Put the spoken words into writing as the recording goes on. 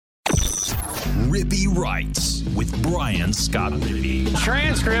Rippy Writes with Brian Scott Rippey.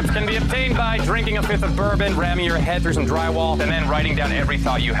 Transcripts can be obtained by drinking a fifth of bourbon, ramming your head through some drywall, and then writing down every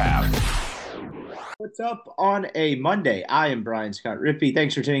thought you have. What's up on a Monday? I am Brian Scott Rippey.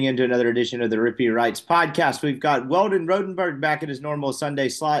 Thanks for tuning in to another edition of the Rippy Writes podcast. We've got Weldon Rodenberg back in his normal Sunday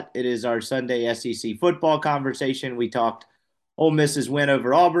slot. It is our Sunday SEC football conversation. We talked Ole Miss's win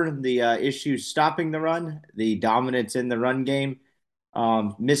over Auburn, the issues stopping the run, the dominance in the run game,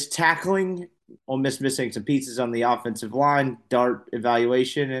 missed tackling, Ole Miss missing some pieces on the offensive line, dart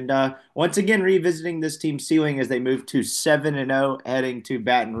evaluation, and once again revisiting this team's ceiling as they move to 7-0, heading to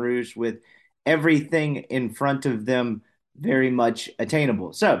Baton Rouge with everything in front of them very much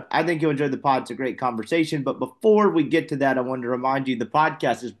attainable. So I think you'll enjoy the pod. It's a great conversation. But before we get to that, I wanted to remind you the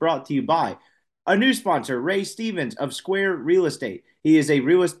podcast is brought to you by a new sponsor, Ray Stevens of Square Real Estate. He is a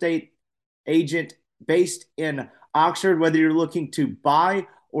real estate agent based in Oxford. Whether you're looking to buy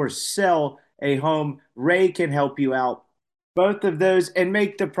or sell a home, Ray can help you out. Both of those and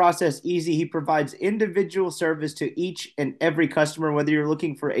make the process easy. He provides individual service to each and every customer, whether you're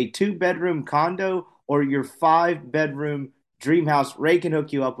looking for a 2-bedroom condo or your 5-bedroom dream house. Ray can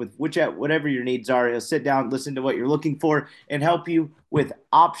hook you up with whatever your needs are. He'll sit down, listen to what you're looking for, and help you with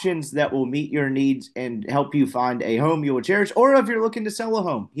options that will meet your needs and help you find a home you will cherish. Or if you're looking to sell a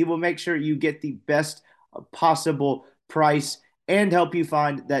home, he will make sure you get the best possible price and help you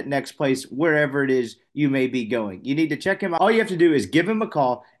find that next place wherever it is you may be going. You need to check him out. All you have to do is give him a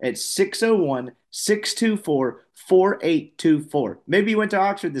call at 601-624-4824. Maybe you went to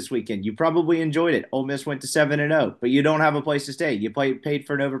Oxford this weekend. You probably enjoyed it. Ole Miss went to 7-0, but you don't have a place to stay. You paid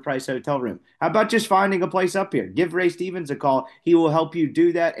for an overpriced hotel room. How about just finding a place up here? Give Ray Stevens a call. He will help you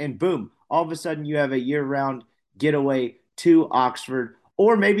do that, and boom, all of a sudden you have a year-round getaway to Oxford.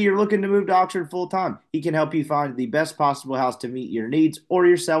 Or maybe you're looking to move to Oxford full-time. He can help you find the best possible house to meet your needs. Or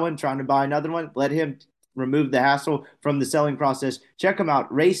you're selling, trying to buy another one. Let him remove the hassle from the selling process. Check him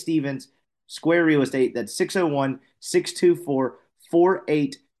out, Ray Stevens, Square Real Estate. That's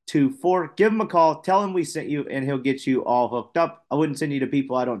 601-624-4824. Give him a call. Tell him we sent you, and he'll get you all hooked up. I wouldn't send you to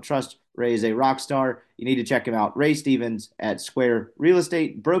people I don't trust. Ray is a rock star. You need to check him out. Ray Stevens at Square Real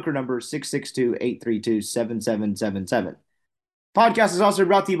Estate. Broker number 662-832-7777. Podcast is also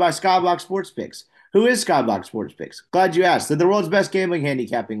brought to you by Skyblock Sports Picks. Who is Skyblock Sports Picks? Glad you asked. They're the world's best gambling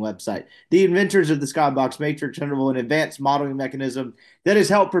handicapping website. The inventors of the Skybox Matrix interval, an advanced modeling mechanism that has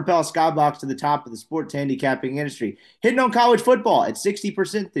helped propel Skybox to the top of the sports handicapping industry. Hitting on college football at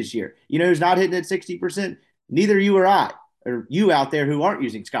 60% this year. You know who's not hitting at 60%? Neither you or I, or you out there who aren't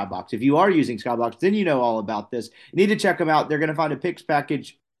using Skybox. If you are using Skybox, then you know all about this. You need to check them out. They're going to find a picks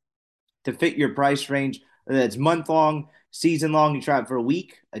package to fit your price range that's month-long, season-long. You try it for a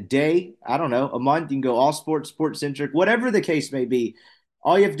week, a day, I don't know, a month. You can go all sports, sports-centric, whatever the case may be.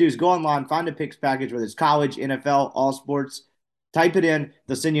 All you have to do is go online, find a picks package, whether it's college, NFL, all sports, type it in.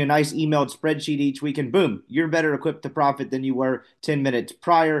 They'll send you a nice emailed spreadsheet each week, and boom, you're better equipped to profit than you were 10 minutes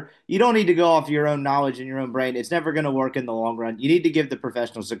prior. You don't need to go off your own knowledge and your own brain. It's never going to work in the long run. You need to give the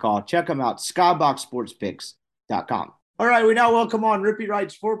professionals a call. Check them out, skyboxsportspicks.com. All right, we now welcome on Rippy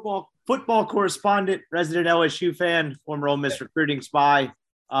Writes football correspondent, resident LSU fan, former Ole Miss recruiting spy,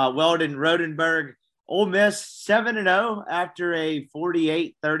 Weldon Rodenberg. Ole Miss 7-0 after a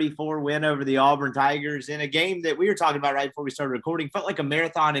 48-34 win over the Auburn Tigers in a game that we were talking about right before we started recording. Felt like a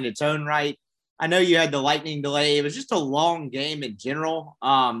marathon in its own right. I know you had the lightning delay. It was just a long game in general.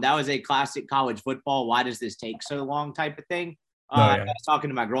 That was a classic college football. Why does this take so long type of thing? I was talking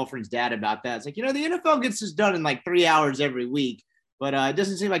to my girlfriend's dad about that. It's like, the NFL gets this done in like 3 hours every week. But it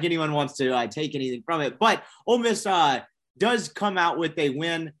doesn't seem like anyone wants to take anything from it. But Ole Miss does come out with a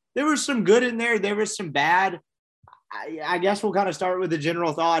win. There was some good in there. There was some bad. I guess we'll kind of start with the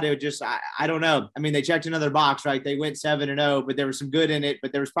general thought. It would just, I don't know. I mean, they checked another box, right? They went 7-0, but there was some good in it.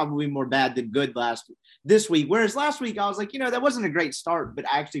 But there was probably more bad than good this week. Whereas last week, I was like, that wasn't a great start,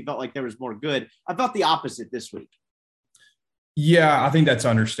 but I actually felt like there was more good. I felt the opposite this week. Yeah, I think that's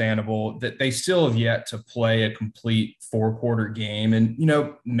understandable that they still have yet to play a complete 4-quarter game. And,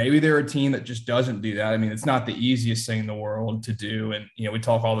 maybe they're a team that just doesn't do that. I mean, it's not the easiest thing in the world to do. And, we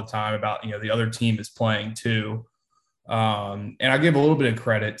talk all the time about, the other team is playing too. And I give a little bit of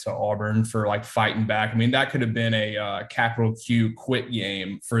credit to Auburn for fighting back. I mean, that could have been a capital Q quit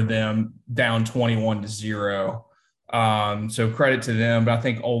game for them down 21-0. So credit to them, but I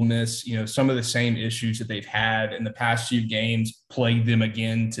think Ole Miss, some of the same issues that they've had in the past few games plagued them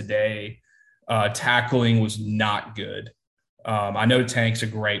again today. Tackling was not good. I know Tank's a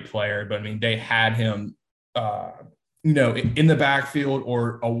great player, but I mean, they had him, in the backfield,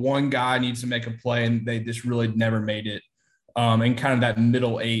 or a one guy needs to make a play and they just really never made it. And kind of that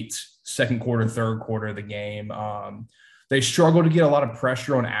middle eight second quarter, third quarter of the game. They struggled to get a lot of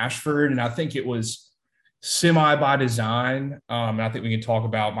pressure on Ashford, and I think it was semi by design. And I think we can talk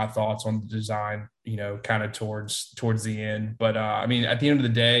about my thoughts on the design, kind of towards the end. But I mean, at the end of the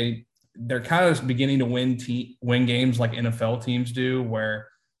day, they're kind of beginning to win games like NFL teams do, where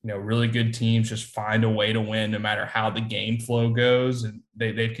really good teams just find a way to win no matter how the game flow goes, and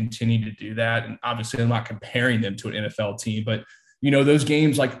they've continued to do that. And obviously, I'm not comparing them to an NFL team, but those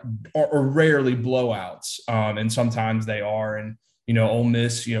games are rarely blowouts, and sometimes they are. And Ole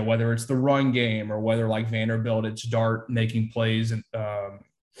Miss, whether it's the run game or whether like Vanderbilt, it's Dart making plays in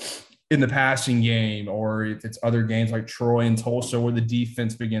the passing game, or if it's other games like Troy and Tulsa where the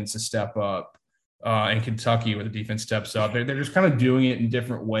defense begins to step up, and Kentucky where the defense steps up. They're just kind of doing it in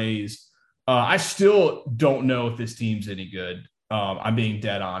different ways. I still don't know if this team's any good. I'm being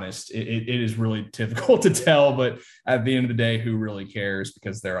dead honest. It is really difficult to tell, but at the end of the day, who really cares,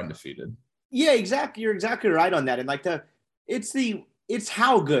 because they're undefeated. Yeah, exactly. You're exactly right on that. And it's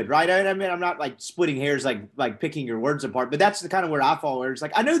how good, right? I mean, I'm not like splitting hairs, like picking your words apart, but that's the kind of where I fall, where it's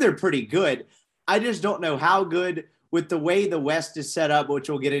like, I know they're pretty good. I just don't know how good, with the way the West is set up, which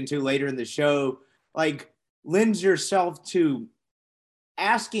we'll get into later in the show, like lends yourself to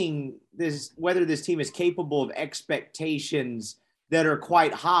asking whether this team is capable of expectations that are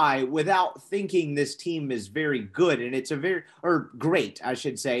quite high without thinking this team is very good. And it's great, I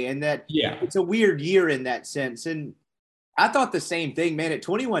should say. And that it's a weird year in that sense. And I thought the same thing, man. At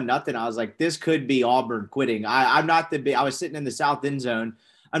 21-0, I was like, this could be Auburn quitting. I was sitting in the South end zone.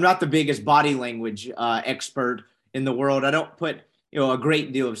 I'm not the biggest body language expert in the world. I don't put a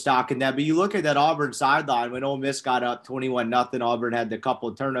great deal of stock in that. But you look at that Auburn sideline when Ole Miss got up 21-0. Auburn had the couple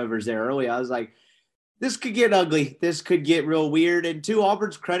of turnovers there early. I was like, this could get ugly. This could get real weird. And to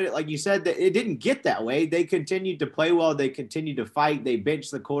Auburn's credit, like you said, that it didn't get that way. They continued to play well. They continued to fight. They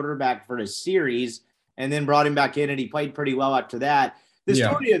benched the quarterback for a series and then brought him back in, and he played pretty well after that. The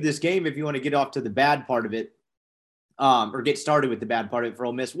story of this game, if you want to get off to the bad part of it, or get started with the bad part of it for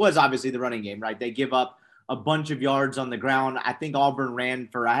Ole Miss, was obviously the running game, right? They give up a bunch of yards on the ground. I think Auburn ran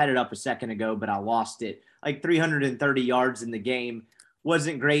for, I had it up a second ago, but I lost it, like 330 yards in the game.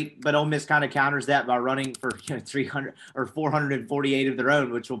 Wasn't great, but Ole Miss kind of counters that by running for 300 or 448 of their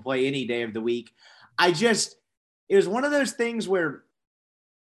own, which will play any day of the week. It was one of those things where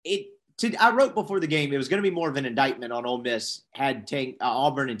I wrote before the game, it was going to be more of an indictment on Ole Miss had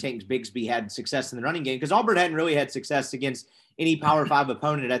Auburn and Tank Bigsby had success in the running game, because Auburn hadn't really had success against any Power 5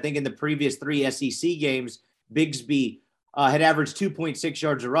 opponent. I think in the previous 3 SEC games, Bigsby had averaged 2.6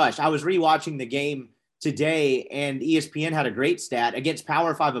 yards a rush. I was rewatching the game today, and ESPN had a great stat against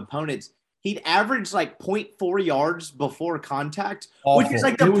Power 5 opponents. He'd averaged like 0.4 yards before contact, Awful. Which is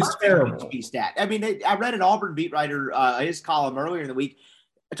like the perfect Bigsby stat. I mean, I read an Auburn beat writer, his column earlier in the week,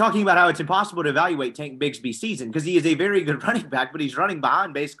 talking about how it's impossible to evaluate Tank Bigsby's season because he is a very good running back, but he's running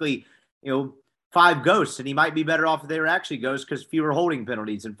behind basically, 5 ghosts, and he might be better off if they were actually ghosts because fewer holding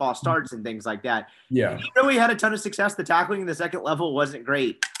penalties and false starts and things like that. Yeah. He really had a ton of success. The tackling in the second level wasn't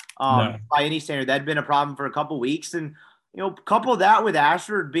great by any standard. That had been a problem for a couple weeks. And, couple that with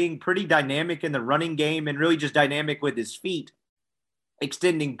Ashford being pretty dynamic in the running game and really just dynamic with his feet,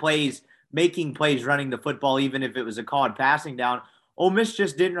 extending plays, making plays, running the football, even if it was a called passing down. Ole Miss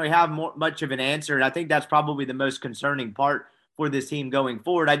just didn't really have much of an answer, and I think that's probably the most concerning part for this team going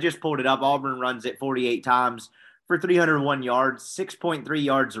forward. I just pulled it up. Auburn runs it 48 times for 301 yards, 6.3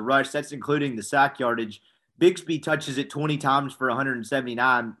 yards a rush. That's including the sack yardage. Bigsby touches it 20 times for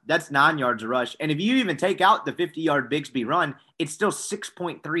 179. That's 9 yards a rush. And if you even take out the 50-yard Bigsby run, it's still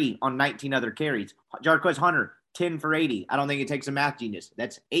 6.3 on 19 other carries. Jarquez Hunter, 10 for 80. I don't think it takes a math genius.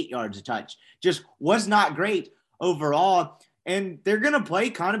 That's 8 yards a touch. Just was not great overall. And they're going to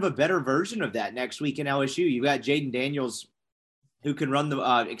play kind of a better version of that next week in LSU. You got Jaden Daniels, who can run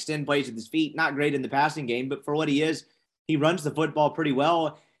the extend plays with his feet. Not great in the passing game, but for what he is, he runs the football pretty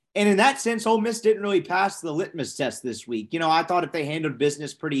well. And in that sense, Ole Miss didn't really pass the litmus test this week. I thought if they handled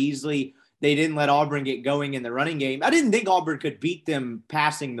business pretty easily, they didn't let Auburn get going in the running game. I didn't think Auburn could beat them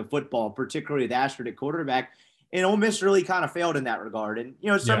passing the football, particularly with Ashford at quarterback. And Ole Miss really kind of failed in that regard. And,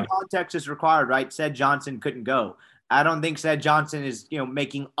 some context is required, right? Said Johnson couldn't go. I don't think Said Johnson is,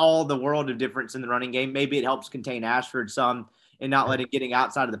 making all the world of difference in the running game. Maybe it helps contain Ashford some and not let it getting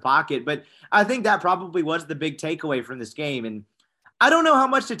outside of the pocket. But I think that probably was the big takeaway from this game. And I don't know how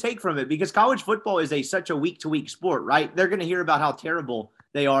much to take from it because college football is such a week-to-week sport, right? They're going to hear about how terrible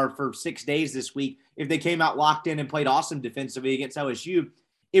they are for 6 days this week. If they came out locked in and played awesome defensively against LSU,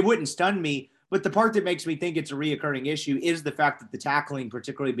 it wouldn't stun me. But the part that makes me think it's a reoccurring issue is the fact that the tackling,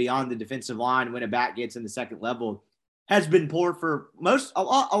 particularly beyond the defensive line when a back gets in the second level, has been poor for a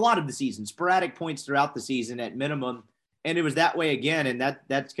lot of the season, sporadic points throughout the season at minimum. And it was that way again. And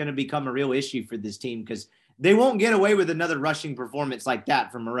that's going to become a real issue for this team because they won't get away with another rushing performance like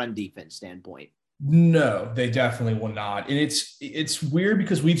that from a run defense standpoint. No, they definitely will not. And it's weird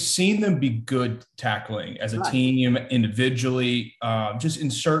because we've seen them be good tackling as a team individually, just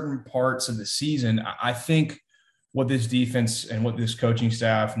in certain parts of the season. I think what this defense and what this coaching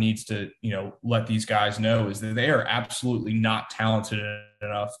staff needs to, let these guys know is that they are absolutely not talented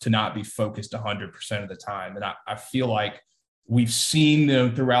enough to not be focused 100% of the time. And I feel like we've seen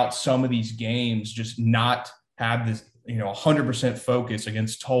them throughout some of these games just not have this, 100% focus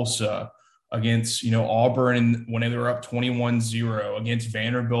against Tulsa, against, Auburn when they were up 21-0, against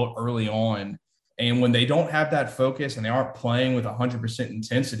Vanderbilt early on. And when they don't have that focus and they aren't playing with 100%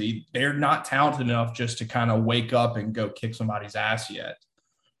 intensity, they're not talented enough just to kind of wake up and go kick somebody's ass yet.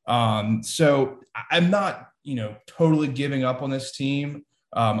 So I'm not, totally giving up on this team.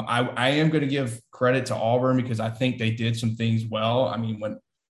 I am going to give credit to Auburn because I think they did some things well. I mean,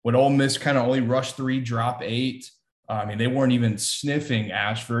 when Ole Miss kind of only rushed 3, dropped 8, they weren't even sniffing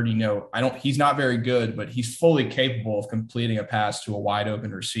Ashford. He's not very good, but he's fully capable of completing a pass to a wide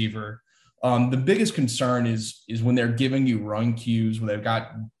open receiver. The biggest concern is when they're giving you run cues where they've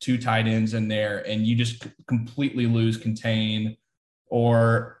got 2 tight ends in there and you just completely lose contain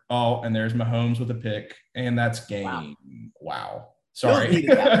and there's Mahomes with a pick and that's game. Wow. Sorry.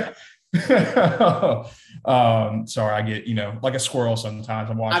 Sorry. I get, like a squirrel sometimes.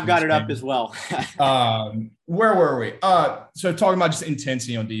 I've got it up as well. Where were we? So talking about just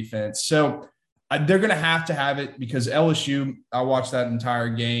intensity on defense. So they're going to have it because LSU, I watched that entire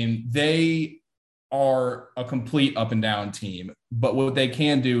game. They are a complete up and down team, but what they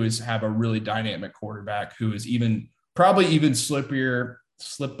can do is have a really dynamic quarterback who is probably even slipperier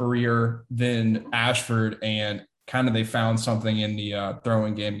than Ashford. And kind of, they found something in the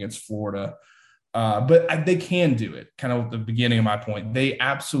throwing game against Florida. But they can do it. Kind of at the beginning of my point, they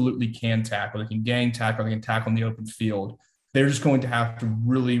absolutely can tackle. They can gang tackle. They can tackle in the open field. They're just going to have to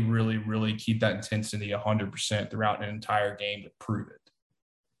really, really, really keep that intensity 100% throughout an entire game to prove it.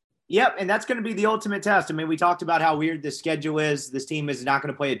 Yep, and that's going to be the ultimate test. I mean, we talked about how weird the schedule is. This team is not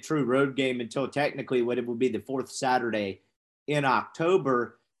going to play a true road game until technically what it would be the 4th Saturday in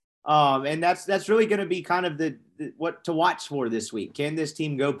October. And that's really going to be kind of the what to watch for this week. Can this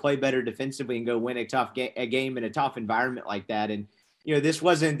team go play better defensively and go win a game in a tough environment like that? And, this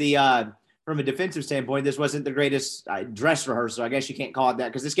wasn't the from a defensive standpoint, this wasn't the greatest dress rehearsal. I guess you can't call it that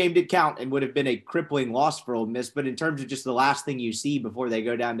because this game did count and would have been a crippling loss for Ole Miss. But in terms of just the last thing you see before they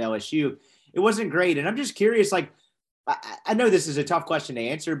go down to LSU, it wasn't great. And I'm just curious, I know this is a tough question to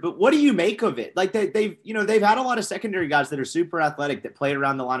answer, but what do you make of it? Like they've had a lot of secondary guys that are super athletic that play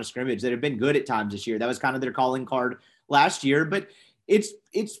around the line of scrimmage that have been good at times this year. That was kind of their calling card last year, but it's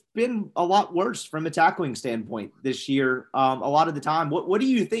been a lot worse from a tackling standpoint this year. A lot of the time, what do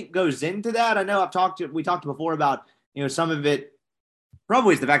you think goes into that? I know we talked before about, some of it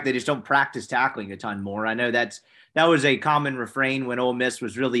probably is the fact they just don't practice tackling a ton more. I know that was a common refrain when Ole Miss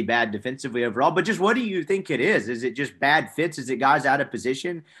was really bad defensively overall, but just what do you think it is? Is it just bad fits? Is it guys out of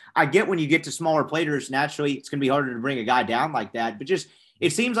position? I get when you get to smaller players, naturally it's going to be harder to bring a guy down like that, but just,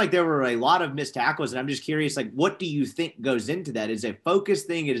 it seems like there were a lot of missed tackles, and I'm just curious, what do you think goes into that? Is it a focus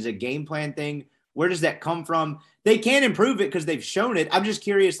thing? It is a game plan thing? Where does that come from? They can improve it because they've shown it. I'm just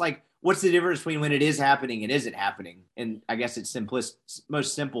curious, what's the difference between when it is happening and isn't happening? And I guess it's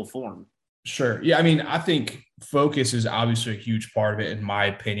most simple form. Sure. Yeah. I mean, I think focus is obviously a huge part of it, in my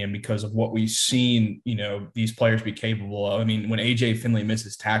opinion, because of what we've seen, these players be capable of. I mean, when AJ Finley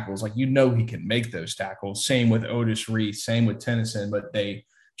misses tackles, he can make those tackles. Same with Otis Reese, same with Tennyson, but they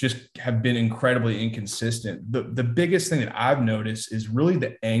just have been incredibly inconsistent. The biggest thing that I've noticed is really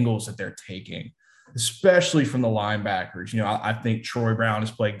the angles that they're taking, especially from the linebackers. I think Troy Brown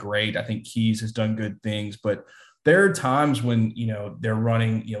has played great. I think Keys has done good things, but there are times when, they're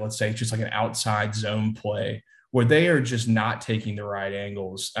running, let's say just like an outside zone play where they are just not taking the right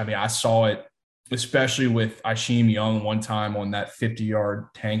angles. I mean, I saw it, especially with Isheem Young one time on that 50-yard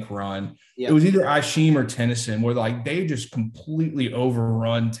tank run. Yep. It was either Isheem or Tennyson where they just completely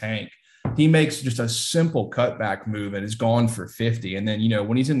overrun Tank. He makes just a simple cutback move and is gone for 50. And then,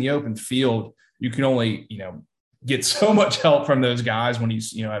 when he's in the open field, you can only, get so much help from those guys when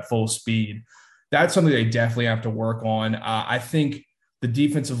he's, at full speed. That's something they definitely have to work on. I think the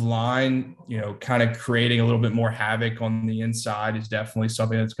defensive line, kind of creating a little bit more havoc on the inside is definitely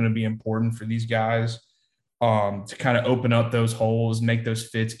something that's going to be important for these guys to kind of open up those holes, make those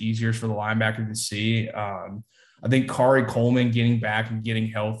fits easier for the linebacker to see. I think Kari Coleman getting back and getting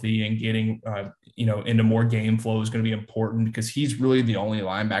healthy and getting into more game flow is going to be important because he's really the only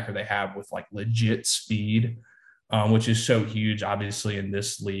linebacker they have with like legit speed, which is so huge, obviously, in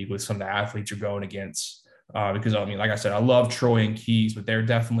this league with some of the athletes you're going against. Because, I mean, like I said, I love Troy and Keys, but they're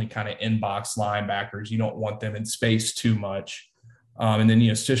definitely kind of in-box linebackers. You don't want them in space too much. And then,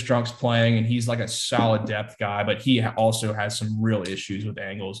 Sistrunk's playing, and he's like a solid depth guy, but he also has some real issues with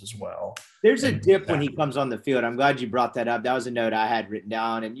angles as well. There's a dip when he comes on the field. I'm glad you brought that up. That was a note I had written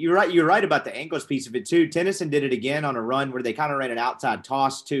down. And you're right about the ankles piece of it too. Tennyson did it again on a run where they kind of ran an outside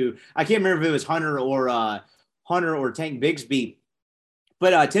toss to, I can't remember if it was Hunter or Tank Bigsby.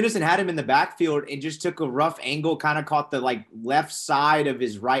 But Tennyson had him in the backfield and just took a rough angle, kind of caught the like left side of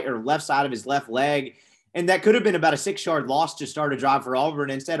his left leg. And that could have been about a 6-yard loss to start a drive for Auburn.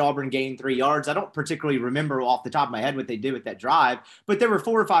 Instead, Auburn gained 3 yards. I don't particularly remember off the top of my head what they did with that drive, but there were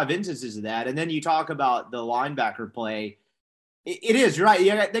 4 or 5 instances of that. And then you talk about the linebacker play. It is, you're right.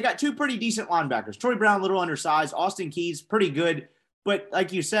 Yeah, they got 2 pretty decent linebackers. Troy Brown, a little undersized. Austin Keys, pretty good. But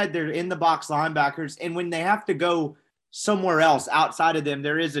like you said, they're in the box linebackers. And when they have to go somewhere else outside of them,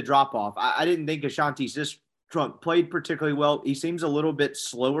 there is a drop-off. I didn't think Ashanti Sistrunk played particularly well. He seems a little bit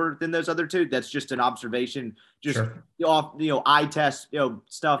slower than those other 2. That's just an observation, just off, eye test,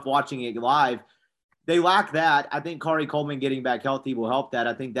 stuff, watching it live. They lack that. I think Kari Coleman getting back healthy will help that.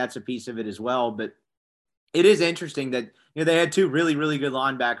 I think that's a piece of it as well. But it is interesting that, they had 2 really, really good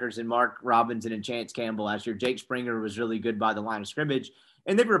linebackers in Mark Robinson and Chance Campbell last year. Jake Springer was really good by the line of scrimmage,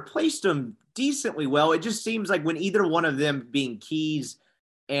 and they've replaced them decently well. It just seems like when either one of them, being Keys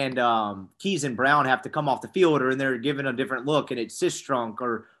and Brown, have to come off the field, or they're given a different look, and it's Sistrunk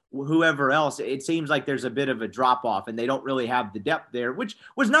or whoever else, it seems like there's a bit of a drop-off, and they don't really have the depth there, which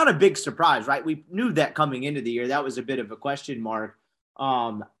was not a big surprise, right? We knew that coming into the year. That was a bit of a question mark.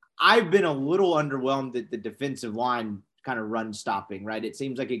 I've been a little underwhelmed at the defensive line kind of run stopping, right? It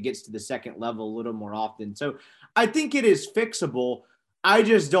seems like it gets to the second level a little more often. So I think it is fixable. I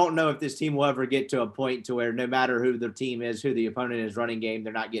just don't know if this team will ever get to a point to where no matter who the team is, who the opponent is running game,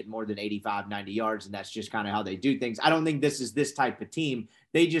 they're not getting more than 85, 90 yards. And that's just kind of how they do things. I don't think this is this type of team.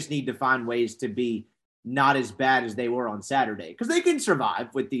 They just need to find ways to be not as bad as they were on Saturday, because they can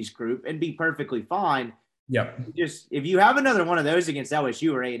survive with these group and be perfectly fine. Yep. Just if you have another one of those against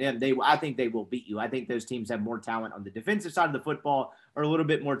LSU or A&M, I think they will beat you. I think those teams have more talent on the defensive side of the football, or a little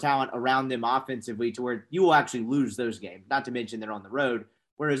bit more talent around them offensively, to where you will actually lose those games. Not to mention they're on the road,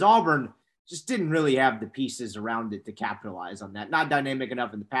 whereas Auburn just didn't really have the pieces around it to capitalize on that. Not dynamic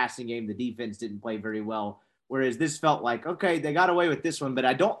enough in the passing game. The defense didn't play very well. Whereas this felt like, okay, they got away with this one, but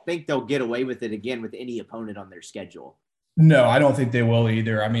I don't think they'll get away with it again with any opponent on their schedule. No, I don't think they will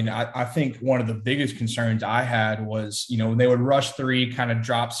either. I mean, I think one of the biggest concerns I had was, when they would rush 3, kind of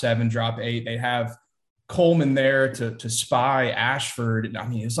drop 7, drop 8, they have Coleman there to spy Ashford. I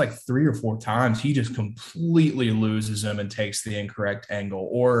mean, it's like 3 or 4 times he just completely loses him and takes the incorrect angle.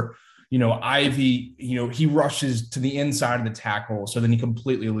 Or, Ivy, he rushes to the inside of the tackle, so then he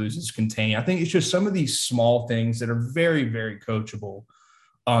completely loses contain. I think it's just some of these small things that are very, very coachable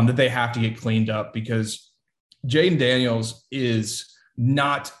that they have to get cleaned up, because Jayden Daniels is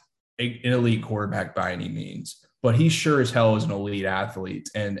not an elite quarterback by any means, but he sure as hell is an elite athlete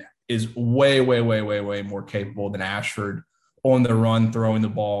and is way, way, way, way, way more capable than Ashford on the run, throwing the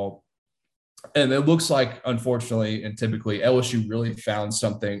ball. And it looks like, unfortunately, and typically, LSU really found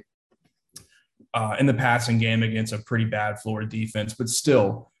something in the passing game against a pretty bad Florida defense, but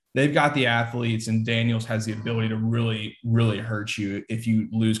still, they've got the athletes, and Daniels has the ability to really, really hurt you if you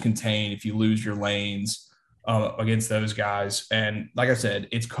lose contain, if you lose your lanes against those guys. And like I said,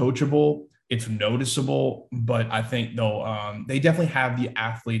 it's coachable, it's noticeable, but I think they definitely have the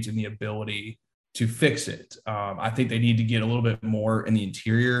athletes and the ability to fix it. I think they need to get a little bit more in the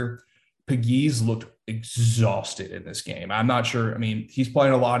interior. Pegues looked exhausted in this game. I'm not sure. I mean, he's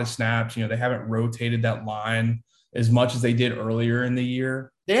playing a lot of snaps. They haven't rotated that line as much as they did earlier in the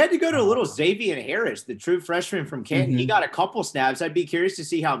year. They had to go to a little Xavier Harris, the true freshman from Canton. Mm-hmm. He got a couple snaps. I'd be curious to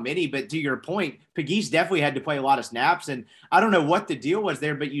see how many, but to your point, Pegues definitely had to play a lot of snaps. And I don't know what the deal was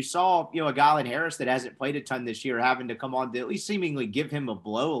there, but you saw, a guy like Harris that hasn't played a ton this year having to come on to at least seemingly give him a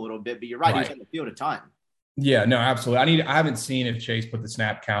blow a little bit. But you're right. He's on the field a ton. Yeah, no, absolutely. I haven't seen if Chase put the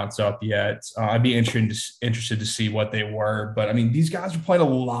snap counts up yet. I'd be interested to see what they were. But, I mean, these guys are playing a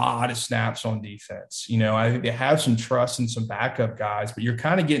lot of snaps on defense. I think they have some trust in some backup guys, but you're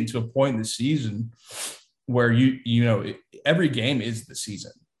kind of getting to a point in the season where, every game is the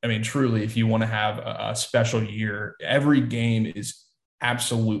season. I mean, truly, if you want to have a special year, every game is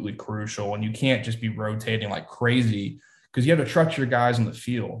absolutely crucial, and you can't just be rotating like crazy, because you have to trust your guys in the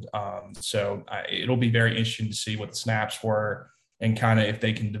field. So it'll be very interesting to see what the snaps were and kind of if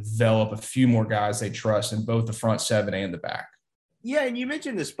they can develop a few more guys they trust in both the front seven and the back. Yeah, and you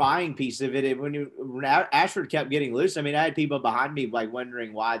mentioned the spying piece of it. When Ashford kept getting loose, I mean, I had people behind me like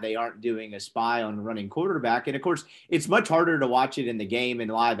wondering why they aren't doing a spy on the running quarterback. And of course, it's much harder to watch it in the game in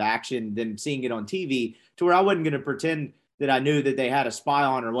live action than seeing it on TV, to where I wasn't going to pretend that I knew that they had a spy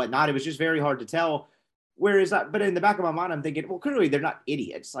on or whatnot. It was just very hard to tell. Whereas, but in the back of my mind, I'm thinking, well, clearly they're not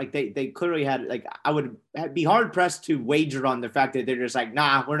idiots. Like they clearly had, like, I would be hard pressed to wager on the fact that they're just like,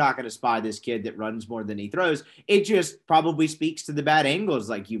 nah, we're not going to spy this kid that runs more than he throws. It just probably speaks to the bad angles,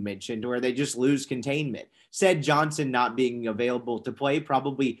 like you mentioned, where they just lose containment. Said Johnson not being available to play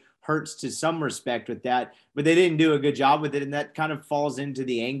probably hurts to some respect with that, but they didn't do a good job with it. And that kind of falls into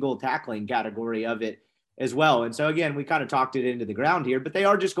the angle tackling category of it as well. And so, again, we kind of talked it into the ground here, but they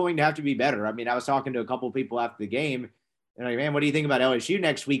are just going to have to be better. I mean, I was talking to a couple of people after the game, and like, man, what do you think about LSU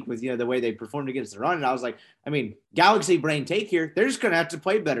next week with, the way they performed against the run? And I was like, I mean, Galaxy brain take here. They're just going to have to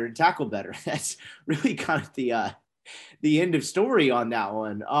play better and tackle better. That's really kind of the end of story on that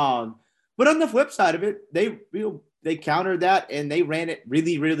one. But on the flip side of it, they countered that and they ran it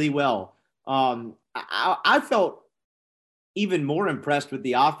really, really well. I felt even more impressed with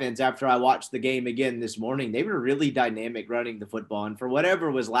the offense after I watched the game again this morning. They were really dynamic running the football, and for whatever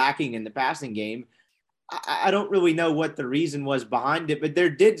was lacking in the passing game, I don't really know what the reason was behind it, but there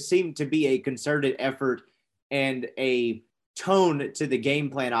did seem to be a concerted effort and a tone to the game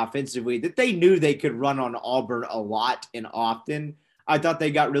plan offensively that they knew they could run on Auburn a lot and often. I thought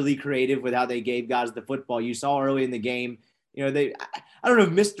they got really creative with how they gave guys the football. You saw early in the game, I don't know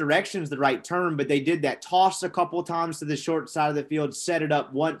if misdirection is the right term, but they did that toss a couple of times to the short side of the field, set it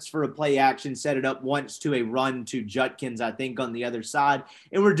up once for a play action, set it up once to a run to Judkins, I think, on the other side.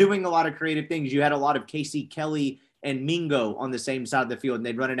 And we're doing a lot of creative things. You had a lot of Casey Kelly and Mingo on the same side of the field, and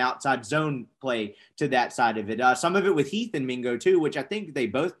they'd run an outside zone play to that side of it. Some of it with Heath and Mingo too, which I think they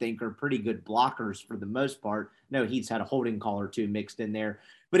both think are pretty good blockers for the most part. No, Heath's had a holding call or two mixed in there,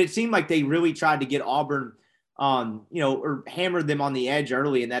 but it seemed like they really tried to get Auburn or hammered them on the edge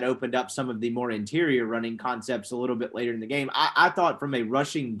early, and that opened up some of the more interior running concepts a little bit later in the game. I thought from a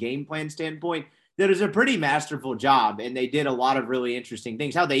rushing game plan standpoint, that was a pretty masterful job, and they did a lot of really interesting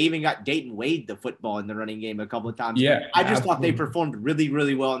things. How they even got Dayton Wade the football in the running game a couple of times. Yeah, I just thought they performed really,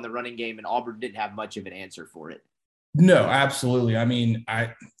 really well in the running game, and Auburn didn't have much of an answer for it. No, absolutely. I mean,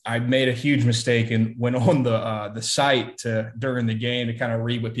 I made a huge mistake and went on the site during the game to kind of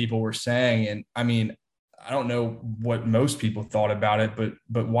read what people were saying, and I mean, I don't know what most people thought about it,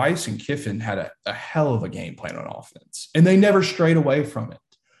 but Weiss and Kiffin had a hell of a game plan on offense, and they never strayed away from it.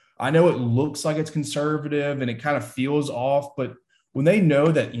 I know it looks like it's conservative and it kind of feels off, but when they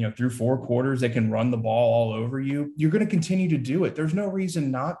know that, through 4 quarters, they can run the ball all over you, you're going to continue to do it. There's no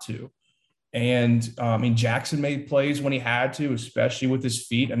reason not to. And Jackson made plays when he had to, especially with his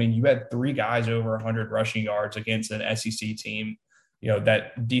feet. I mean, you had 3 guys over 100 rushing yards against an SEC team,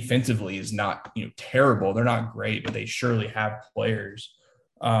 that defensively is not, terrible. They're not great, but they surely have players.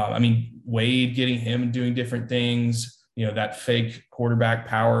 Wade getting him and doing different things, that fake quarterback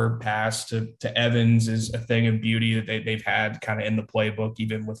power pass to Evans is a thing of beauty that they've had kind of in the playbook,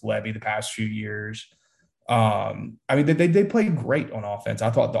 even with Levy the past few years. They played great on offense.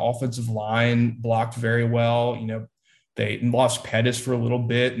 I thought the offensive line blocked very well. They lost Pettis for a little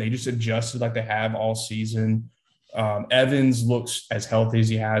bit, and they just adjusted like they have all season. Evans looks as healthy as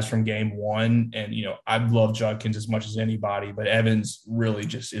he has from game 1. And, I love Judkins as much as anybody, but Evans really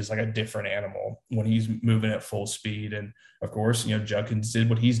just is like a different animal when he's moving at full speed. And of course, Judkins did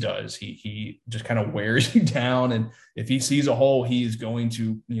what he does. He just kind of wears you down. And if he sees a hole, he's going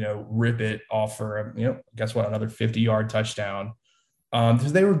to, rip it off for, guess what? Another 50-yard touchdown.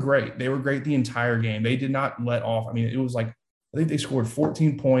 Because they were great. They were great the entire game. They did not let off. I mean, it was like, I think they scored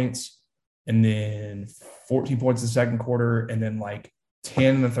 14 points and then 14 points in the second quarter, and then like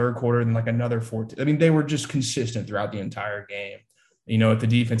 10 in the third quarter, and like another 14. I mean, they were just consistent throughout the entire game. If the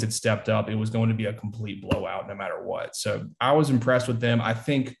defense had stepped up, it was going to be a complete blowout no matter what. So I was impressed with them. I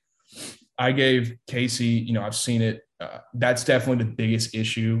think I gave Casey, I've seen it. That's definitely the biggest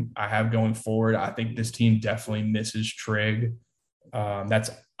issue I have going forward. I think this team definitely misses Trigg.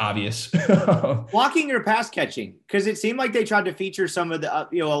 That's obvious. Blocking or pass catching, because it seemed like they tried to feature some of the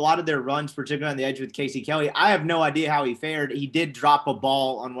a lot of their runs, particularly on the edge with Casey Kelly. I have no idea how he fared. He did drop a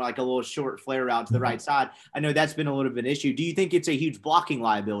ball on like a little short flare route to the right side. I know that's been a little bit of an issue. Do you think it's a huge blocking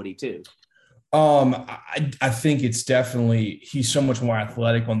liability too? I think it's definitely, he's so much more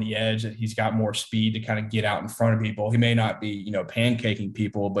athletic on the edge that he's got more speed to kind of get out in front of people. He may not be, pancaking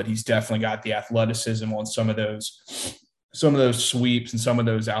people, but he's definitely got the athleticism on some of those some of those sweeps and some of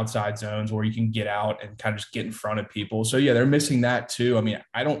those outside zones where you can get out and kind of just get in front of people. So yeah, they're missing that too. I mean,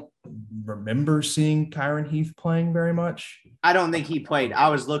 I don't remember seeing Kyron Heath playing very much. I don't think he played. I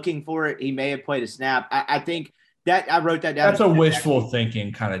was looking for it. He may have played a snap. I think that I wrote that down. That's a wishful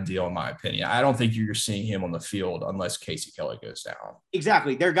thinking kind of deal, in my opinion. I don't think you're seeing him on the field unless Casey Kelly goes down.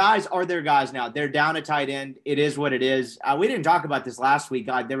 Exactly. Their guys are their guys now. They're down a tight end. It is what it is. We didn't talk about this last week.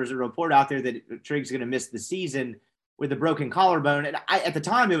 There was a report out there that Triggs going to miss the season with a broken collarbone. And at the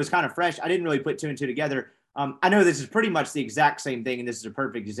time, it was kind of fresh. I didn't really put two and two together. I know this is pretty much the exact same thing, and this is a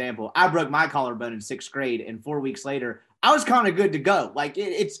perfect example. I broke my collarbone in 6th grade, and 4 weeks later, I was kind of good to go. Like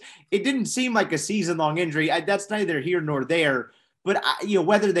it didn't seem like a season-long injury. That's neither here nor there. But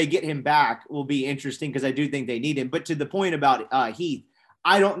whether they get him back will be interesting because I do think they need him. But to the point about Heath,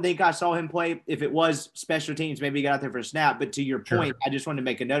 I don't think I saw him play. If it was special teams, maybe he got out there for a snap. But to your point, I just wanted to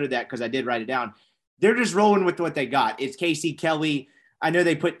make a note of that because I did write it down. They're just rolling with what they got. It's Casey Kelly. I know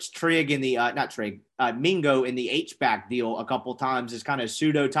they put Trigg in the Mingo in the H-back deal a couple times as kind of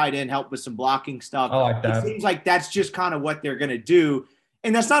pseudo tight end, help with some blocking stuff. I like that. It seems like that's just kind of what they're going to do.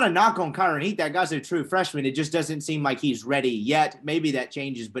 And that's not a knock on Kyron Heath. That guy's a true freshman. It just doesn't seem like he's ready yet. Maybe that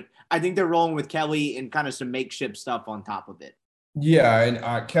changes, but I think they're rolling with Kelly and kind of some makeshift stuff on top of it. Yeah,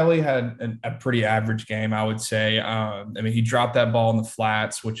 and Kelly had a pretty average game, I would say. I mean, he dropped that ball in the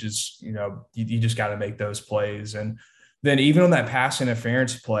flats, which is, you just got to make those plays. And then even on that pass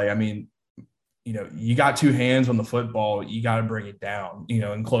interference play, I mean, you got two hands on the football, you got to bring it down.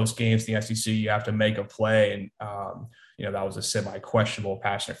 In close games, the SEC, you have to make a play. And, that was a semi-questionable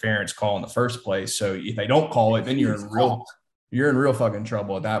pass interference call in the first place. So if they don't call it, then you're in real fucking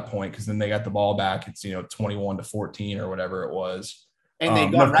trouble at that point because then they got the ball back. It's, 21-14 or whatever it was. And they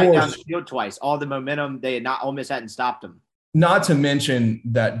got right down the field twice. All the momentum, Ole Miss hadn't stopped them. Not to mention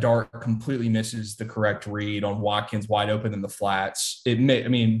that Dart completely misses the correct read on Watkins wide open in the flats. Bad.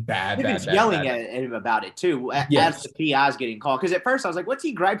 He was yelling at him about it too, as the PI's getting called. Because at first I was like, what's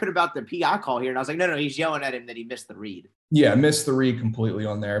he griping about the PI call here? And I was like, no, he's yelling at him that he missed the read. Yeah, missed the read completely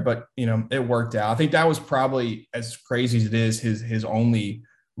on there. But, it worked out. I think that was probably, as crazy as it is, his only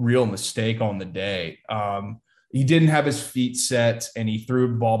real mistake on the day. He didn't have his feet set, and he threw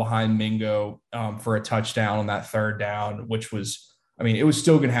the ball behind Mingo for a touchdown on that third down, which was, it was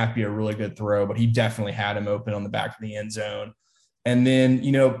still going to have to be a really good throw, but he definitely had him open on the back of the end zone. And then,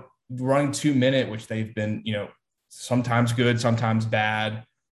 running 2 minute, which they've been, sometimes good, sometimes bad.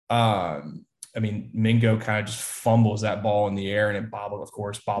 Mingo kind of just fumbles that ball in the air, and it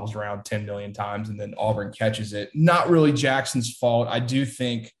bobbles around 10 million times, and then Auburn catches it. Not really Jackson's fault. I do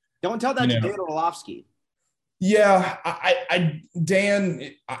think. Don't tell that to Dan Orlovsky. Yeah,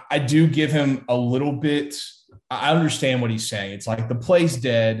 Dan, I do give him a little bit. I understand what he's saying. It's like the play's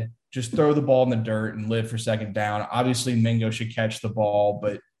dead. Just throw the ball in the dirt and live for second down. Obviously, Mingo should catch the ball,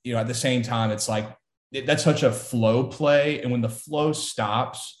 but at the same time, it's like that's such a flow play. And when the flow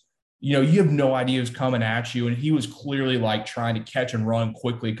stops, you have no idea who's coming at you. And he was clearly like trying to catch and run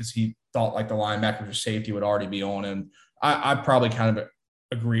quickly because he thought like the linebacker or safety would already be on him. I probably kind of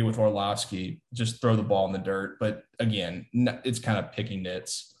agree with Orlovsky, just throw the ball in the dirt. But again, it's kind of picking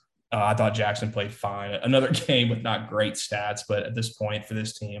nits. I thought Jackson played fine. Another game with not great stats, but at this point for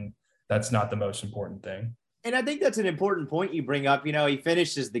this team, that's not the most important thing. And I think that's an important point you bring up. He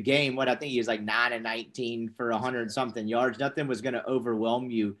finishes the game. I think he was like 9-19 for 100-something yards. Nothing was going to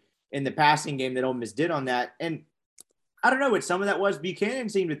overwhelm you in the passing game that Ole Miss did on that. And I don't know what some of that was. Buchanan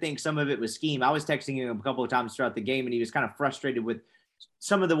seemed to think some of it was scheme. I was texting him a couple of times throughout the game, and he was kind of frustrated with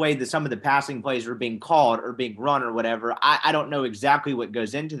some of the way that some of the passing plays were being called or being run or whatever. I don't know exactly what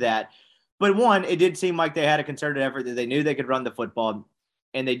goes into that. But one, it did seem like they had a concerted effort that they knew they could run the football,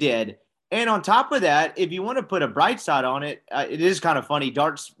 and they did. And on top of that, if you want to put a bright side on it, it is kind of funny.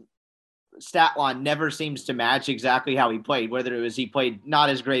 Dart's stat line never seems to match exactly how he played, whether it was he played not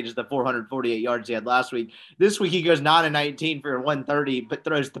as great as the 448 yards he had last week. This week he goes 9-19 for 130, but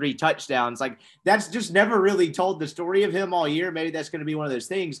throws 3 touchdowns. Like that's just never really told the story of him all year. Maybe that's going to be one of those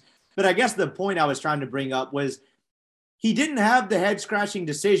things. But I guess the point I was trying to bring up was he didn't have the head scratching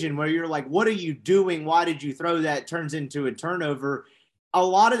decision where you're like, what are you doing? Why did you throw that? Turns into a turnover.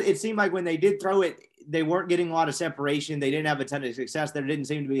 It seemed like when they did throw it, they weren't getting a lot of separation. They didn't have a ton of success. There didn't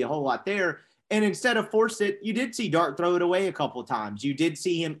seem to be a whole lot there. And instead of force it, you did see Dart throw it away a couple of times. You did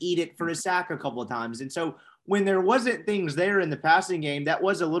see him eat it for a sack a couple of times. And so when there wasn't things there in the passing game, that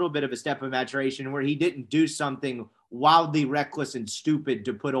was a little bit of a step of maturation where he didn't do something wildly reckless and stupid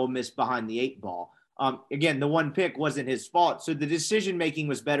to put Ole Miss behind the 8 ball. Again, the one pick wasn't his fault. So the decision-making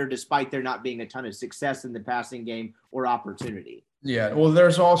was better despite there not being a ton of success in the passing game or opportunity. Yeah, well,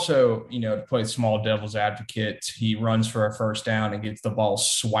 there's also, to play small devil's advocate, he runs for a first down and gets the ball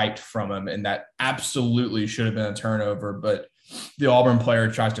swiped from him, and that absolutely should have been a turnover. But the Auburn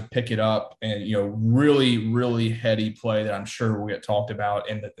player tries to pick it up, and really, really heady play that I'm sure will get talked about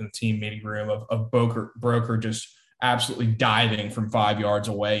in the team meeting room of Broker just absolutely diving from 5 yards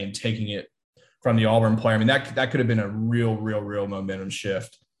away and taking it from the Auburn player. I mean, that could have been a real momentum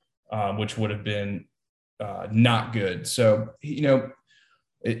shift, which would have been not good. So,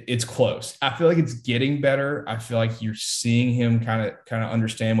 it's close. I feel like it's getting better. I feel like you're seeing him kind of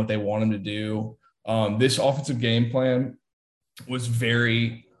understand what they want him to do. This offensive game plan was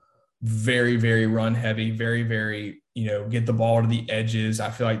very, very, very run heavy, very, very, get the ball to the edges. I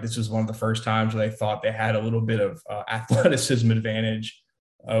feel like this was one of the first times where they thought they had a little bit of athleticism advantage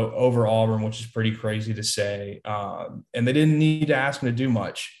over Auburn, which is pretty crazy to say. And they didn't need to ask him to do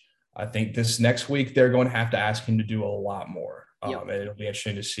much. I think this next week they're going to have to ask him to do a lot more. And it'll be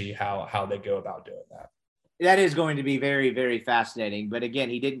interesting to see how they go about doing that. That is going to be very, very fascinating. But again,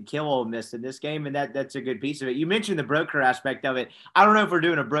 he didn't kill Ole Miss in this game, and that's a good piece of it. You mentioned the Broker aspect of it. I don't know if we're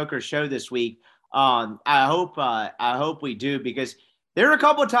doing a Broker show this week. I hope we do, because there were a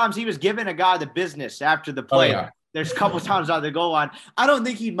couple of times he was giving a guy the business after the play. Oh, yeah. There's a couple of times on the goal line. I don't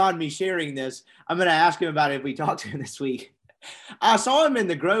think he'd mind me sharing this. I'm going to ask him about it if we talk to him this week. I saw him in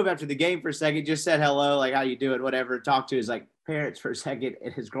the Grove after the game for a second, just said hello, like, how you doing, whatever, talked to his parents for a second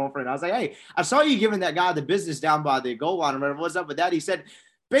and his girlfriend. I was like, hey, I saw you giving that guy the business down by the goal line. What's up with that? He said,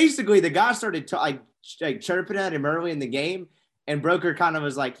 basically, the guy started chirping at him early in the game, and Broker kind of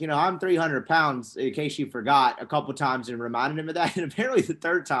was like, I'm 300 pounds, in case you forgot, a couple times, and reminded him of that. And apparently the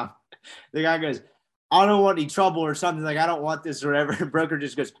third time, the guy goes, I don't want any trouble or something, like, I don't want this or whatever. And Broker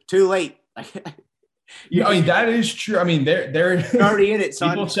just goes, too late. That is true. I mean, they're already in it, son.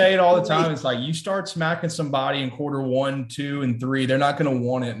 People say it all the time. It's like, you start smacking somebody in quarter 1, 2, and 3, they're not going to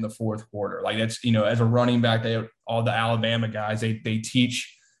want it in the fourth quarter. Like, that's, as a running back, all the Alabama guys, they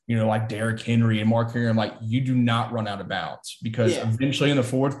teach, like Derrick Henry and Mark Ingram, like, you do not run out of bounds, because eventually in the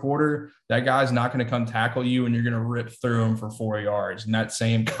fourth quarter, that guy's not going to come tackle you and you're going to rip through him for 4 yards. And that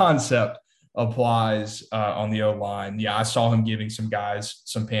same concept applies on the O-line. Yeah, I saw him giving some guys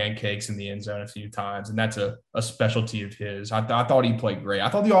some pancakes in the end zone a few times, and that's a specialty of his. I thought he played great. I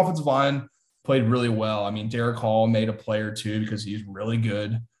thought the offensive line played really well. I mean, Derek Hall made a play or two because he's really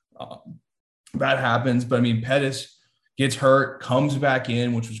good. That happens. But, I mean, Pettis gets hurt, comes back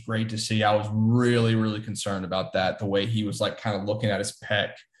in, which was great to see. I was really, really concerned about that, the way he was, kind of looking at his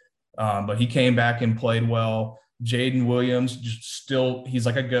pec. But he came back and played well. Jaden Williams, he's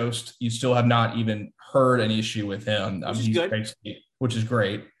like a ghost. You still have not even heard an issue with him. Which is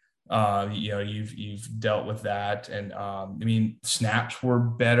great. You've dealt with that. And snaps were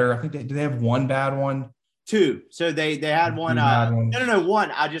better. I think did they have one bad one? 2. So they had one. No,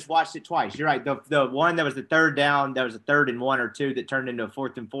 1. I just watched it twice. You're right. The one that was the third down, that was a 3rd and 1 or 2 that turned into a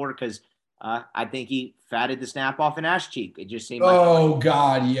 4th and 4 because I think he fatted the snap off an ass cheek. It just seemed like. Oh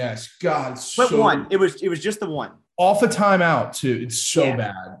God, yes, God. But one. It was just the one. Off a timeout too. It's so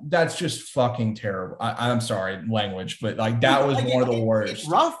bad. That's just fucking terrible. I'm sorry, language, but that was one of the worst. It's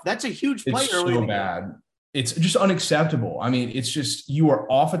rough. That's a huge play. It's so bad. It's just unacceptable. I mean, it's just, you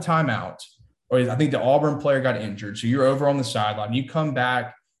are off a timeout, or I think the Auburn player got injured, so you're over on the sideline. You come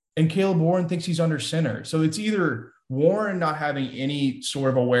back, and Caleb Warren thinks he's under center. So it's either Warren not having any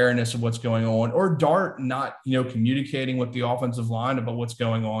sort of awareness of what's going on, or Dart not, communicating with the offensive line about what's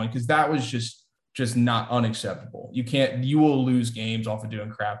going on, because that was just not unacceptable. You will lose games off of doing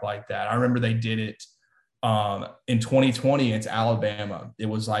crap like that. I remember they did it in 2020 against Alabama. It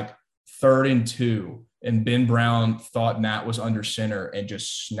was 3rd and 2, and Ben Brown thought Matt was under center and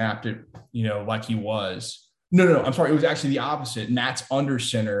just snapped it, like he was. No, I'm sorry. It was actually the opposite. Matt's under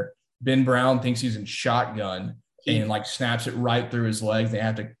center. Ben Brown thinks he's in shotgun and snaps it right through his legs. They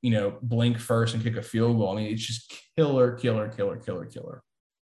have to, blink first and kick a field goal. I mean, it's just killer.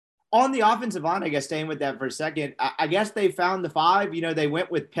 On the offensive line, I guess, staying with that for a second, I guess they found the 5. They went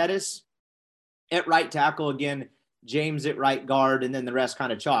with Pettis at right tackle again, James at right guard, and then the rest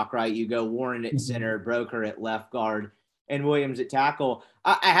kind of chalk, right? You go Warren at center, Broker at left guard, and Williams at tackle.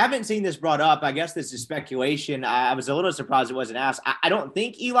 I haven't seen this brought up. I guess this is speculation. I was a little surprised it wasn't asked. I don't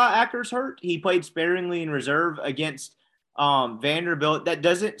think Eli Acker's hurt. He played sparingly in reserve against Vanderbilt. That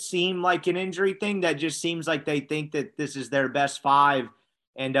doesn't seem like an injury thing. That just seems like they think that this is their best 5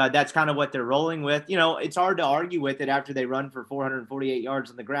 And that's kind of what they're rolling with. You know, it's hard to argue with it after they run for 448 yards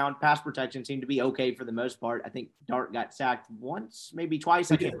on the ground. Pass protection seemed to be okay for the most part. I think Dart got sacked once, maybe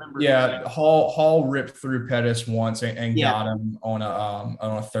twice. I can't remember. Yeah, Hall ripped through Pettis once and got him on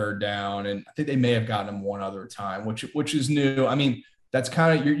a third down, and I think they may have gotten him one other time, which is new. I mean, that's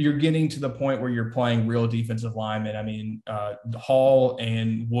kind of you're getting to the point where you're playing real defensive linemen. I mean, Hall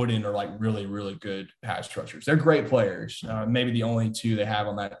and Wooden are like really, really good pass rushers. They're great players. Maybe the only two they have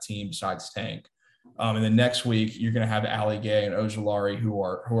on that team besides Tank. And then next week you're going to have Ali Gay and Ojulari who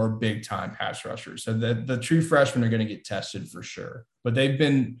are big time pass rushers. So the true freshmen are going to get tested for sure, but they've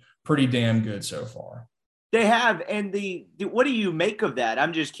been pretty damn good so far. They have, and what do you make of that?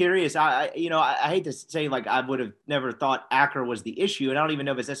 I'm just curious. I hate to say like I would have never thought Acker was the issue, and I don't even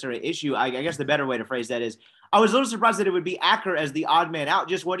know if it's necessarily an issue. I guess the better way to phrase that is I was a little surprised that it would be Acker as the odd man out.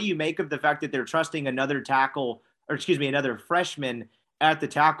 Just what do you make of the fact that they're trusting another freshman at the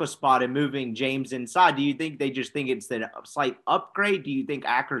tackle spot and moving James inside? Do you think they just think it's a slight upgrade? Do you think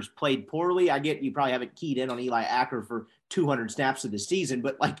Acker's played poorly? I get you probably haven't keyed in on Eli Acker for 200 snaps of the season,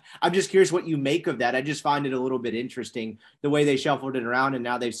 but like, I'm just curious what you make of that. I just find it a little bit interesting the way they shuffled it around, and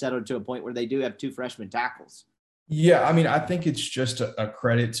now they've settled to a point where they do have two freshman tackles. Yeah, I mean, I think it's just a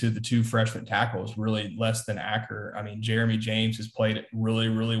credit to the two freshman tackles, really less than Acker. I mean, Jeremy James has played really,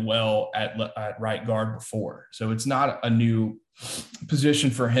 really well at right guard before. So it's not a new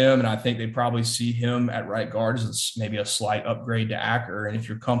position for him, and I think they probably see him at right guard as maybe a slight upgrade to Acker. And if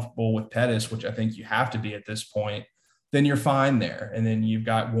you're comfortable with Pettis, which I think you have to be at this point, then you're fine there. And then you've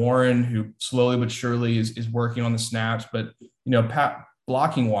got Warren, who slowly but surely is working on the snaps. But, you know,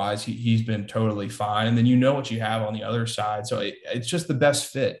 blocking wise, he's been totally fine. And then you know what you have on the other side. So it's just the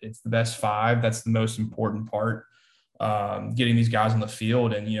best fit. It's the best five. That's the most important part, getting these guys on the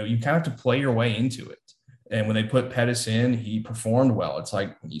field. And, you know, you kind of have to play your way into it. And when they put Pettis in, he performed well. It's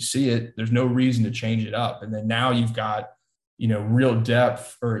like when you see it, there's no reason to change it up. And then now you've got, you know, real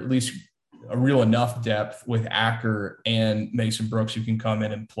depth, or at least a real enough depth with Acker and Mason Brooks who can come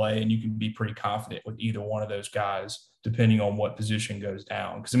in and play, and you can be pretty confident with either one of those guys depending on what position goes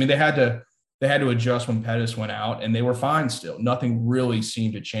down. Because I mean, they had to adjust when Pettis went out, and they were fine still. Nothing really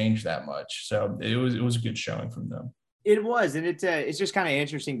seemed to change that much. So it was a good showing from them. It was, and it's just kind of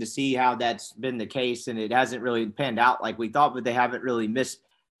interesting to see how that's been the case, and it hasn't really panned out like we thought, but they haven't really missed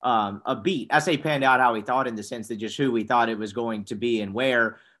a beat. I say panned out how we thought in the sense that just who we thought it was going to be and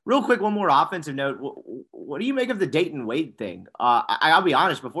where. Real quick, one more offensive note. What do you make of the Dayton Wade thing? I'll be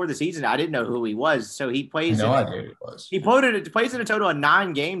honest, before the season, I didn't know who he was. So he plays. No idea who he was. He plays in a total of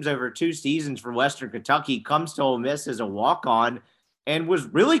 9 games over 2 seasons for Western Kentucky, comes to Ole Miss as a walk-on, and was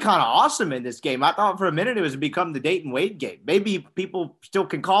really kind of awesome in this game. I thought for a minute it was become the Dayton Wade game. Maybe people still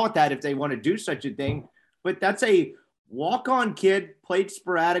can call it that if they want to do such a thing, but that's a walk-on kid, played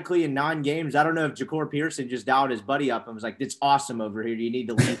sporadically in 9 games. I don't know if Ja'Cour Pearson just dialed his buddy up and was like, "It's awesome over here. You need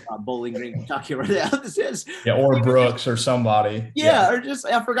to leave Bowling Green, Kentucky," or whatever the hell this is. Yeah, or Brooks or somebody. Yeah, or just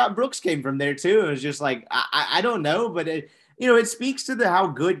I forgot Brooks came from there too. It was just like I don't know, but it speaks to how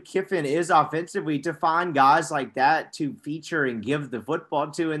good Kiffin is offensively to find guys like that to feature and give the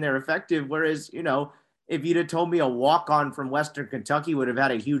football to, and they're effective. Whereas, if you'd have told me a walk-on from Western Kentucky would have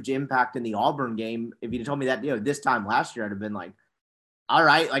had a huge impact in the Auburn game, if you'd have told me that, this time last year, I'd have been like, all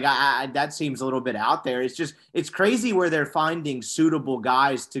right, like that seems a little bit out there. It's crazy where they're finding suitable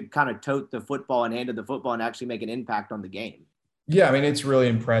guys to kind of tote the football and handle the football and actually make an impact on the game. Yeah, I mean, it's really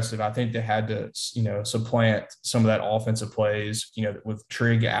impressive. I think they had to, supplant some of that offensive plays, with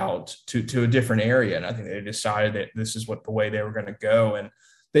Trigg out to a different area. And I think they decided that this is the way they were going to go. And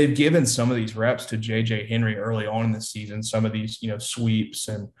they've given some of these reps to J.J. Henry early on in the season, some of these, sweeps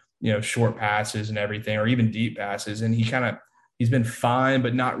and, short passes and everything, or even deep passes. And he's been fine,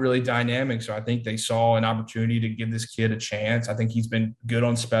 but not really dynamic. So I think they saw an opportunity to give this kid a chance. I think he's been good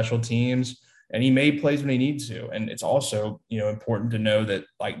on special teams, and he made plays when he needs to. And it's also, important to know that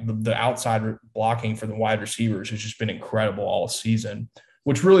like the outside blocking for the wide receivers has just been incredible all season,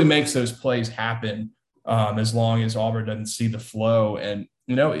 which really makes those plays happen as long as Auburn doesn't see the flow. And,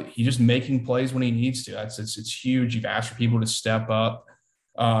 he's just making plays when he needs to. It's huge. You've asked for people to step up.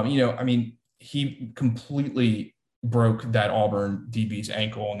 He completely broke that Auburn DB's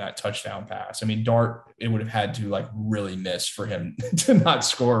ankle on that touchdown pass. I mean, Dart, it would have had to really miss for him to not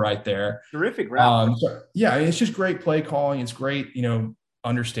score right there. Terrific route. It's just great play calling. It's great,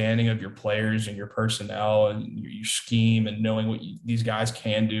 understanding of your players and your personnel and your scheme and knowing what these guys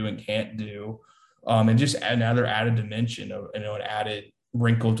can do and can't do. And just another added dimension of, an added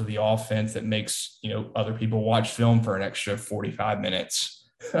wrinkle to the offense that makes, other people watch film for an extra 45 minutes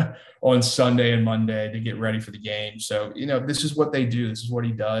on Sunday and Monday to get ready for the game. So, this is what they do. This is what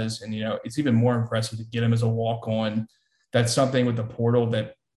he does. And, it's even more impressive to get him as a walk-on. That's something with the portal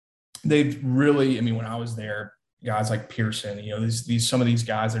that they've really, when I was there, guys like Pearson, some of these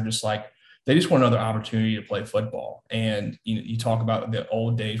guys are just like, they just want another opportunity to play football. And you talk about the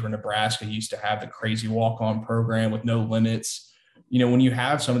old days where Nebraska used to have the crazy walk-on program with no limits. When you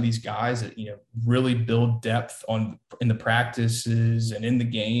have some of these guys that, really build depth in the practices and in the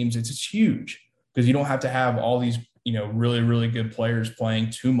games, it's huge because you don't have to have all these, really, really good players playing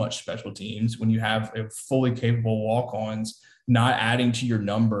too much special teams when you have a fully capable walk-ons not adding to your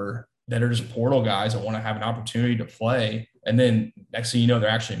number that are just portal guys that want to have an opportunity to play. And then next thing you know, they're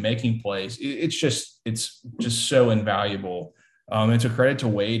actually making plays. It's just so invaluable. It's a credit to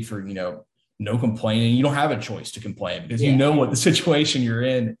Wade for, no complaining. You don't have a choice to complain because you know what the situation you're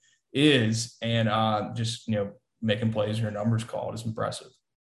in is. And just, making plays and your numbers called is impressive.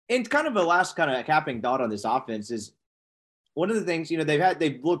 And kind of a last kind of capping thought on this offense is one of the things,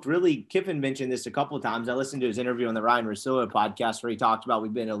 they've looked really, Kiffin mentioned this a couple of times. I listened to his interview on the Ryan Russillo podcast where he talked about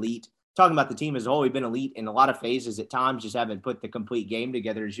we've been elite. Talking about the team as a whole, we've been elite in a lot of phases at times, just haven't put the complete game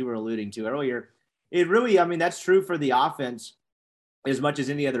together, as you were alluding to earlier. It really, that's true for the offense as much as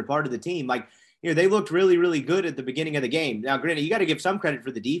any other part of the team. Like, they looked really, really good at the beginning of the game. Now, granted, you got to give some credit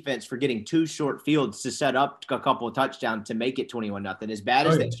for the defense for getting 2 short fields to set up a couple of touchdowns to make it 21-0. As bad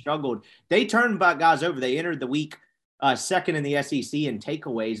as they struggled, they turned guys over. They entered the week second in the SEC in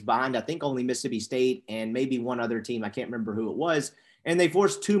takeaways behind, I think, only Mississippi State and maybe one other team. I can't remember who it was. And they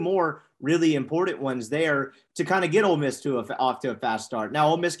forced 2 more really important ones there to kind of get Ole Miss off to a fast start. Now,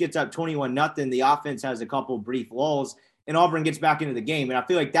 Ole Miss gets up 21-0. The offense has a couple brief lulls, and Auburn gets back into the game. And I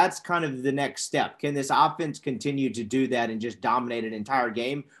feel like that's kind of the next step. Can this offense continue to do that and just dominate an entire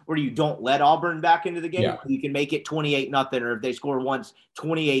game where you don't let Auburn back into the game? Yeah. You can make it 28-0, or if they score once,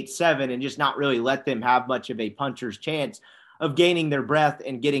 28-7, and just not really let them have much of a puncher's chance of gaining their breath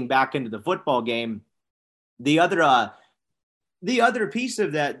and getting back into the football game. The other piece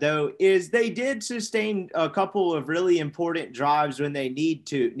of that, though, is they did sustain a couple of really important drives when they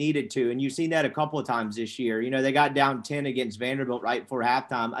needed to. And you've seen that a couple of times this year. They got down 10 against Vanderbilt right before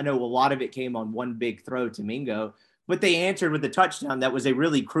halftime. I know a lot of it came on one big throw to Mingo, but they answered with a touchdown that was a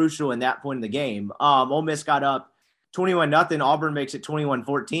really crucial in that point in the game. Ole Miss got up 21-0. Auburn makes it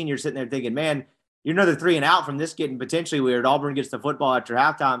 21-14. You're sitting there thinking, man, you're another 3 and out from this getting potentially weird. Auburn gets the football after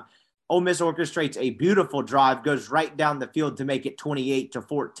halftime. Ole Miss orchestrates a beautiful drive, goes right down the field to make it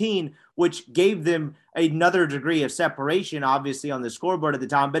 28-14, which gave them another degree of separation, obviously, on the scoreboard at the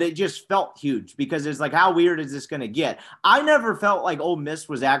time. But it just felt huge because it's like, how weird is this going to get? I never felt like Ole Miss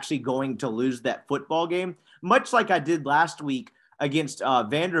was actually going to lose that football game, much like I did last week against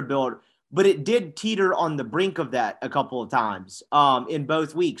Vanderbilt. But it did teeter on the brink of that a couple of times in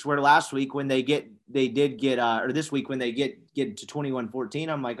both weeks, where last week when this week when they get to 21-14,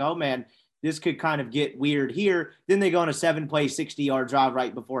 I'm like, oh man, this could kind of get weird here. Then they go on a 7-play, 60-yard drive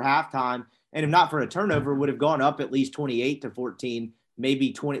right before halftime. And if not for a turnover, would have gone up at least 28-14,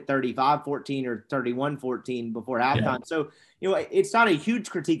 maybe 35-14 or 31-14 before halftime. Yeah. So, it's not a huge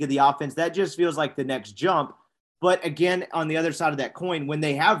critique of the offense. That just feels like the next jump. But again, on the other side of that coin, when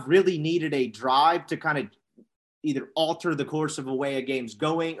they have really needed a drive to kind of either alter the course of a way a game's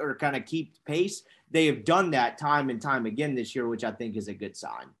going or kind of keep pace, they have done that time and time again this year, which I think is a good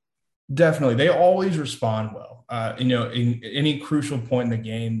sign. Definitely. They always respond well. In any crucial point in the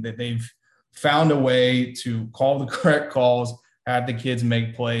game that they've found a way to call the correct calls, have the kids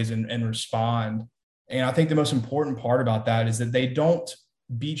make plays and respond. And I think the most important part about that is that they don't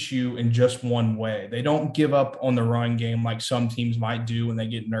beat you in just one way. They don't give up on the run game like some teams might do when they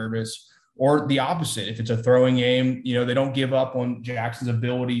get nervous, or the opposite. If it's a throwing game, they don't give up on Jackson's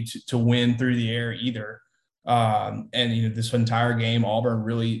ability to win through the air either. And this entire game, Auburn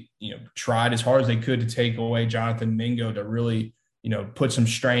really, tried as hard as they could to take away Jonathan Mingo to really, put some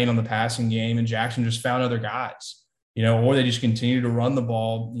strain on the passing game, and Jackson just found other guys, or they just continue to run the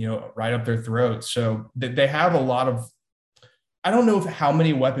ball, right up their throats. So they have a lot of, I don't know how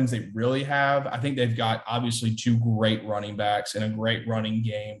many weapons they really have. I think they've got obviously 2 great running backs and a great running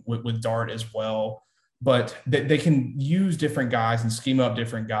game with Dart as well. But they can use different guys and scheme up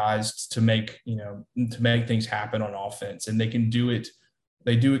different guys to make things happen on offense. And they can do it.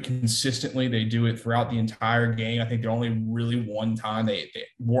 They do it consistently. They do it throughout the entire game. I think the only really one time they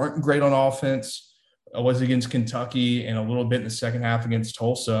weren't great on offense was against Kentucky and a little bit in the second half against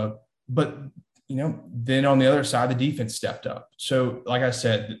Tulsa. But then on the other side, the defense stepped up. So like I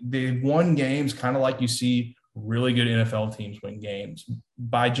said, they won games kind of like you see really good NFL teams win games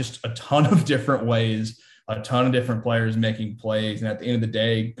by just a ton of different ways. a ton of different players making plays. And at the end of the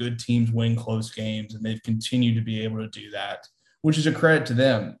day, good teams win close games, and they've continued to be able to do that, which is a credit to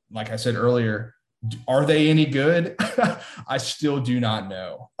them. Like I said earlier, are they any good? I still do not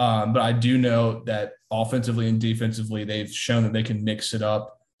know. But I do know that offensively and defensively, they've shown that they can mix it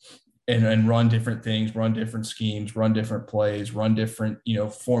up and run different things, run different schemes, run different plays, run different,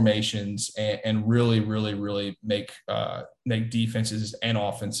 formations, and really, really, really make defenses and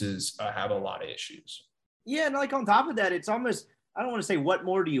offenses have a lot of issues. Yeah, and like on top of that, it's almost, I don't want to say what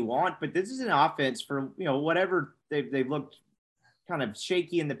more do you want, but this is an offense for, whatever they've looked kind of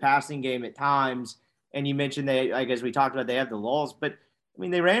shaky in the passing game at times. And you mentioned as we talked about, they have the lulls, but I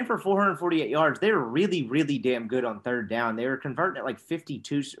mean, they ran for 448 yards. They were really, really damn good on third down. They were converting at like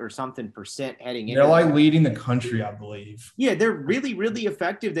 52 or something % heading in. They're like leading the country, I believe. Yeah, they're really, really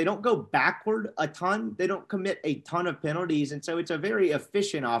effective. They don't go backward a ton. They don't commit a ton of penalties. And so it's a very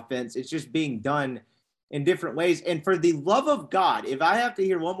efficient offense. It's just being done in different ways. And for the love of God, if I have to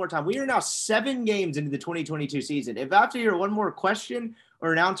hear one more time, we are now 7 games into the 2022 season. If I have to hear one more question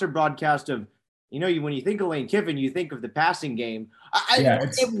or announcer broadcast of, when you think of Lane Kiffin, you think of the passing game.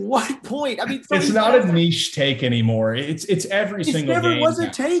 At what point? I mean, it's not a niche take anymore. It's every single game. It never was a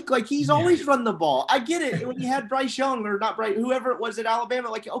take. Like, he's always run the ball. I get it. When you had Bryce Young, or not Bryce, whoever it was at Alabama,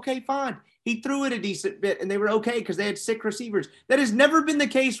 like, okay, fine. He threw it a decent bit, and they were okay because they had 6 receivers. That has never been the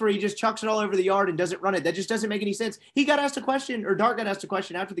case where he just chucks it all over the yard and doesn't run it. That just doesn't make any sense. He got asked a question, or Dart got asked a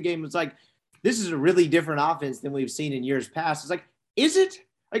question after the game. It was like, this is a really different offense than we've seen in years past. It's like, is it?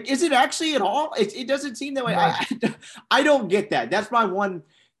 Like, is it actually at all? It doesn't seem that way. Right. I don't get that. That's my one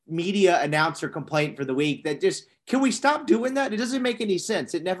media announcer complaint for the week. That just, can we stop doing that? It doesn't make any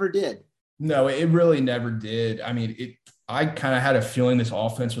sense. It never did. No, it really never did. I mean, I kind of had a feeling this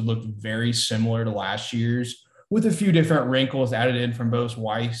offense would look very similar to last year's, with a few different wrinkles added in from both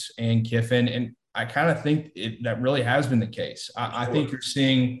Weiss and Kiffin. And I kind of think that really has been the case. I think you're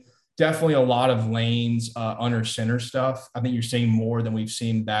seeing definitely a lot of Lane's under center stuff. I think you're seeing more than we've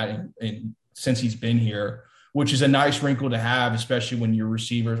seen that since he's been here, which is a nice wrinkle to have, especially when your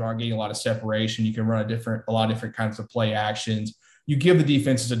receivers aren't getting a lot of separation. You can run a lot of different kinds of play actions. You give the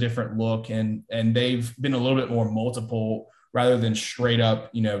defenses a different look, and they've been a little bit more multiple rather than straight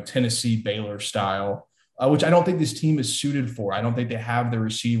up, Tennessee Baylor style, which I don't think this team is suited for. I don't think they have the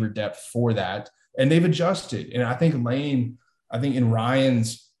receiver depth for that, and they've adjusted. And I think in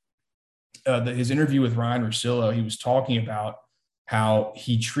Ryan's his interview with Ryan Russillo, he was talking about how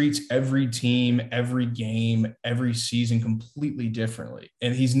he treats every team, every game, every season completely differently.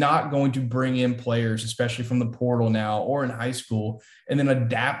 And he's not going to bring in players, especially from the portal now or in high school, and then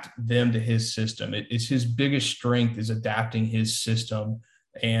adapt them to his system. It's his biggest strength is adapting his system,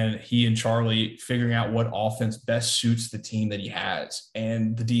 and he and Charlie figuring out what offense best suits the team that he has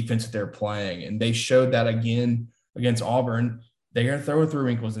and the defense that they're playing. And they showed that again against Auburn. They're going to throw 3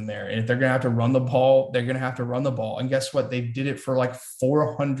 wrinkles in there. And if they're going to have to run the ball, they're going to have to run the ball. And guess what? They did it for like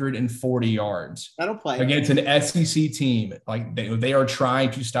 440 yards. That'll play against an SEC team. Like they are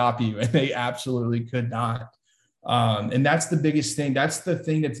trying to stop you, and they absolutely could not. And that's the biggest thing. That's the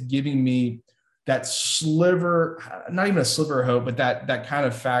thing that's giving me that sliver, not even a sliver of hope, but that kind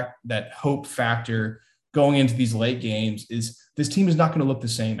of that hope factor going into these late games is this team is not going to look the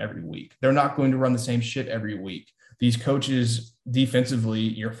same every week. They're not going to run the same shit every week. These coaches defensively,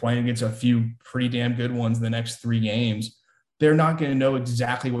 you're playing against a few pretty damn good ones in the next 3 games. They're not going to know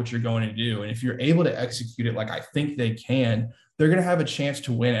exactly what you're going to do. And if you're able to execute it like I think they can, they're going to have a chance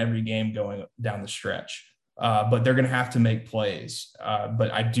to win every game going down the stretch. But they're going to have to make plays.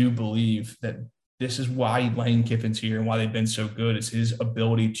 But I do believe that this is why Lane Kiffin's here and why they've been so good, is his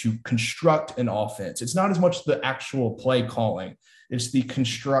ability to construct an offense. It's not as much the actual play calling. It's the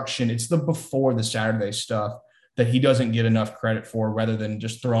construction. It's the before the Saturday stuff that he doesn't get enough credit for, rather than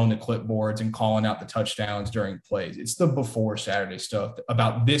just throwing the clipboards and calling out the touchdowns during plays. It's the before Saturday stuff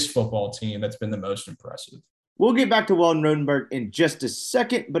about this football team that's been the most impressive. We'll get back to Weldon Rodenberg in just a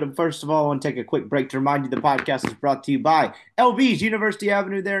second, but first of all, I want to take a quick break to remind you the podcast is brought to you by LB's University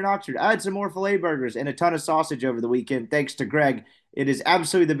Avenue there in Oxford. I had some more filet burgers and a ton of sausage over the weekend, thanks to Greg. It is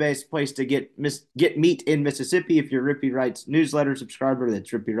absolutely the best place to get meat in Mississippi. If you're Rippy Wrights newsletter subscriber, that's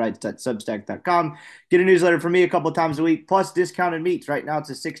rippywrights.substack.com. Get a newsletter from me a couple times a week, plus discounted meats. Right now it's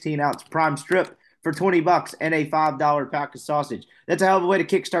a 16-ounce prime strip for $20 and a $5 pack of sausage. That's a hell of a way to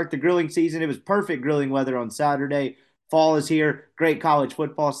kickstart the grilling season. It was perfect grilling weather on Saturday. Fall is here. Great college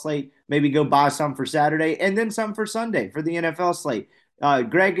football slate. Maybe go buy some for Saturday and then some for Sunday for the NFL slate.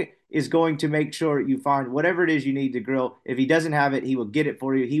 Greg is going to make sure you find whatever it is you need to grill. If he doesn't have it, he will get it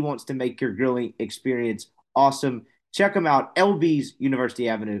for you. He wants to make your grilling experience awesome. Check him out, LB's University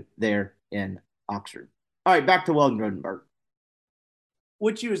Avenue there in Oxford. All right, back to Weldon Rodenberg.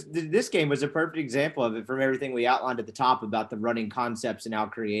 This game was a perfect example of it from everything we outlined at the top about the running concepts and how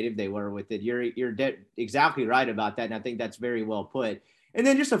creative they were with it. You're exactly right about that, and I think that's very well put. And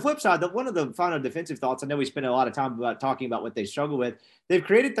then just the flip side, one of the final defensive thoughts, I know we spent a lot of time about talking about what they struggle with. They've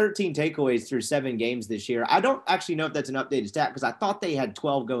created 13 takeaways through 7 games this year. I don't actually know if that's an updated stat because I thought they had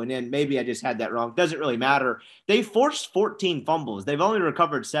 12 going in. Maybe I just had that wrong. Doesn't really matter. They forced 14 fumbles. They've only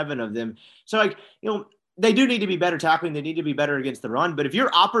recovered 7 of them. So, they do need to be better tackling. They need to be better against the run. But if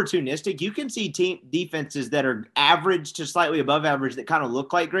you're opportunistic, you can see team defenses that are average to slightly above average that kind of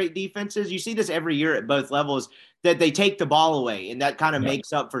look like great defenses. You see this every year at both levels, that they take the ball away, and that kind of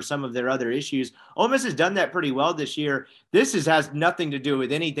makes up for some of their other issues. Ole Miss has done that pretty well this year. This has nothing to do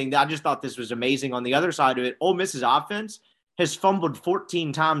with anything. I just thought this was amazing. On the other side of it, Ole Miss's offense has fumbled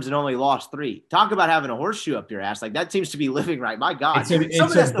 14 times and only lost 3. Talk about having a horseshoe up your ass. Like, that seems to be living right. My God.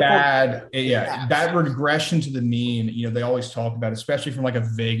 That regression to the mean, they always talk about, especially from like a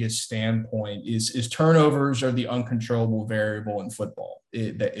Vegas standpoint, is turnovers are the uncontrollable variable in football.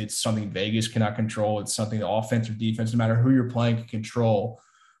 It's something Vegas cannot control. It's something the offense or defense, no matter who you're playing, can control.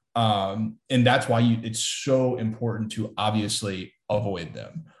 And that's why it's so important to obviously avoid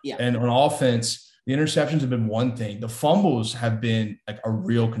them. Yeah. And on offense, the interceptions have been one thing. The fumbles have been like a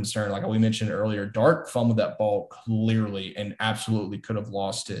real concern. Like we mentioned earlier, Dart fumbled that ball clearly and absolutely could have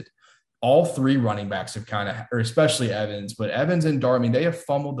lost it. All 3 running backs have or especially Evans, but Evans and Dart, they have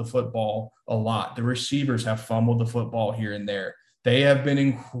fumbled the football a lot. The receivers have fumbled the football here and there. They have been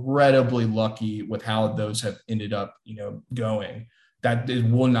incredibly lucky with how those have ended up, going. That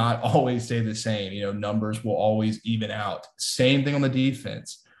will not always stay the same. Numbers will always even out. Same thing on the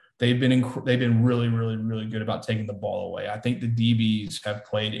defense. They've been really, really, really good about taking the ball away. I think the DBs have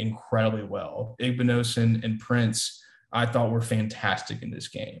played incredibly well. Igbinosun and Prince, I thought, were fantastic in this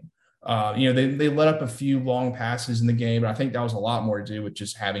game. They let up a few long passes in the game, but I think that was a lot more to do with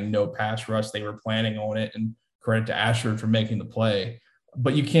just having no pass rush. They were planning on it, and credit to Ashford for making the play.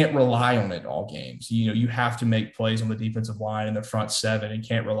 But you can't rely on it all games. You have to make plays on the defensive line in the front 7 and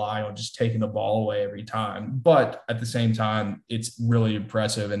can't rely on just taking the ball away every time. But at the same time, it's really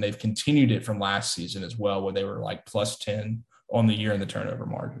impressive. And they've continued it from last season as well, where they were like plus 10 on the year in the turnover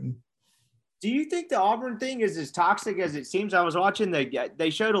margin. Do you think the Auburn thing is as toxic as it seems? I was watching they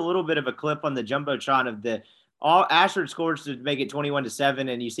showed a little bit of a clip on the Jumbotron of Ashford scores to make it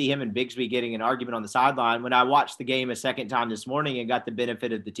 21-7, and you see him and Bigsby getting an argument on the sideline. When I watched the game a second time this morning and got the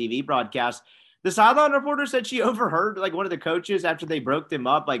benefit of the TV broadcast, the sideline reporter said she overheard like one of the coaches after they broke them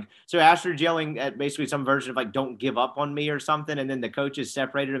up. So Ashford yelling at basically some version of like, "Don't give up on me" or something. And then the coaches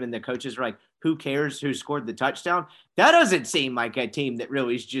separated him, and the coaches were like, "Who cares who scored the touchdown?" That doesn't seem like a team that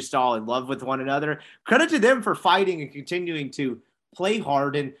really is just all in love with one another. Credit to them for fighting and continuing to play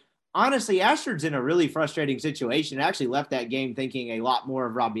hard. And honestly, Ashford's in a really frustrating situation. I actually left that game thinking a lot more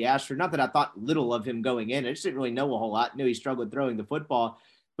of Robbie Ashford. Not that I thought little of him going in. I just didn't really know a whole lot. Knew he struggled throwing the football.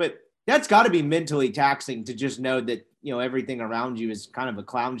 But that's got to be mentally taxing to just know that, everything around you is kind of a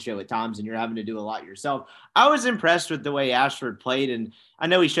clown show at times and you're having to do a lot yourself. I was impressed with the way Ashford played. And I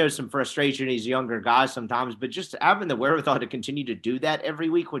know he shows some frustration. He's younger guys sometimes, but just having the wherewithal to continue to do that every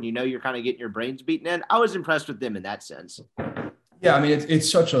week when you're kind of getting your brains beaten in, I was impressed with them in that sense. Yeah,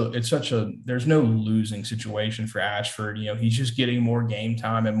 it's such a there's no losing situation for Ashford. He's just getting more game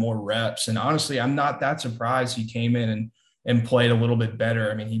time and more reps. And honestly, I'm not that surprised he came in and played a little bit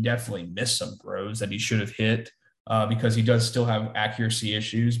better. He definitely missed some throws that he should have hit because he does still have accuracy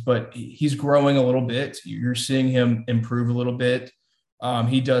issues, but he's growing a little bit. You're seeing him improve a little bit.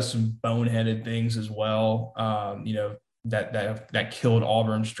 He does some boneheaded things as well, that killed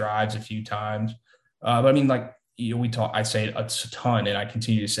Auburn's drives a few times. But I say it a ton, and I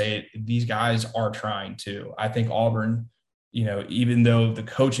continue to say it. These guys are trying to. I think Auburn, even though the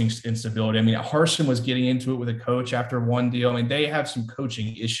coaching instability, Harsin was getting into it with a coach after one deal. They have some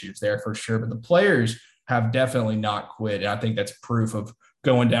coaching issues there for sure, but the players have definitely not quit. And I think that's proof of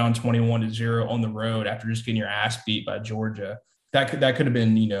going down 21-0 on the road after just getting your ass beat by Georgia. That could have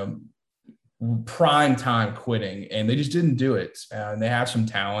been, prime time quitting, and they just didn't do it. And they have some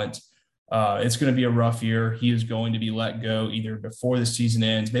talent. It's going to be a rough year. He is going to be let go either before the season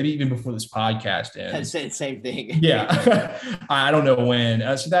ends, maybe even before this podcast ends. Same thing. Yeah. I don't know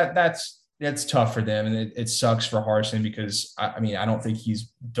when. So that's tough for them. And it sucks for Harsin because, I don't think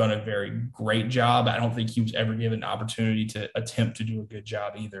he's done a very great job. I don't think he was ever given an opportunity to attempt to do a good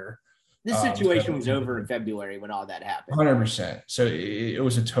job either. This situation was over in February when all that happened. 100%. So it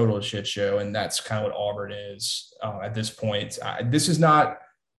was a total shit show, and that's kind of what Auburn is at this point. This is not –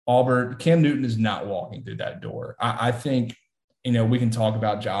 Auburn, Cam Newton is not walking through that door. I think, we can talk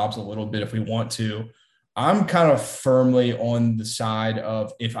about jobs a little bit if we want to. I'm kind of firmly on the side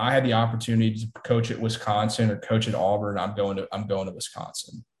of if I had the opportunity to coach at Wisconsin or coach at Auburn, I'm going to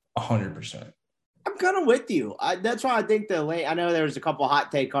Wisconsin 100%. I'm kind of with you. That's why I think Lane. I know there was a couple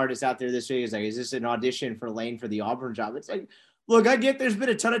hot take artists out there this week. It's like, is this an audition for Lane for the Auburn job? It's like, look, I get there's been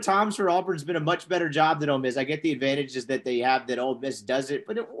a ton of times where Auburn's been a much better job than Ole Miss. I get the advantages that they have that Ole Miss does it.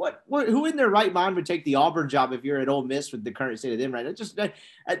 But who in their right mind would take the Auburn job if you're at Ole Miss with the current state of them right?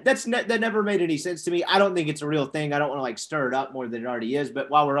 That never made any sense to me. I don't think it's a real thing. I don't want to like stir it up more than it already is. But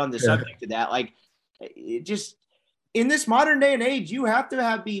while we're on the subject of that, like it just in this modern day and age, you have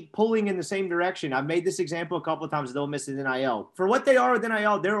to be pulling in the same direction. I've made this example a couple of times. They'll miss NIL. For what they are with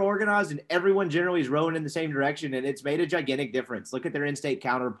NIL, they're organized and everyone generally is rowing in the same direction, and it's made a gigantic difference. Look at their in-state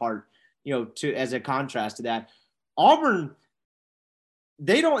counterpart, as a contrast to that. Auburn,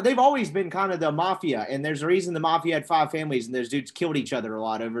 they've always been kind of the mafia, and there's a reason the mafia had 5 families and those dudes killed each other a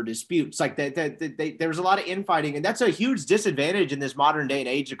lot over disputes. Like there's a lot of infighting, and that's a huge disadvantage in this modern day and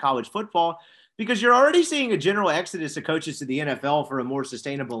age of college football, because you're already seeing a general exodus of coaches to the NFL for a more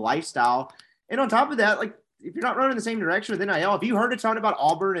sustainable lifestyle. And on top of that, like if you're not running the same direction with NIL, if you heard a ton about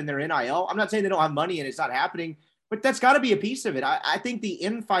Auburn and their NIL, I'm not saying they don't have money and it's not happening, but that's got to be a piece of it. I think the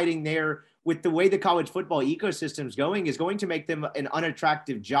infighting there with the way the college football ecosystem is going to make them an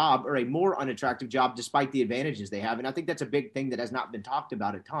unattractive job, or a more unattractive job, despite the advantages they have. And I think that's a big thing that has not been talked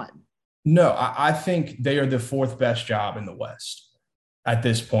about a ton. No, I think they are the 4th best job in the West at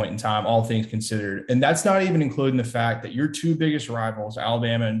this point in time, all things considered. And that's not even including the fact that your 2 biggest rivals,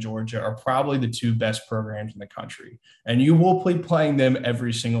 Alabama and Georgia, are probably the 2 best programs in the country. And you will be playing them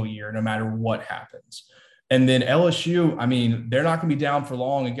every single year, no matter what happens. And then LSU, I mean, they're not going to be down for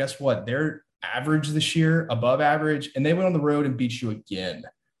long. And guess what? They're average this year, above average, and they went on the road and beat you again.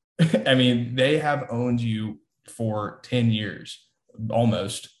 I mean, they have owned you for 10 years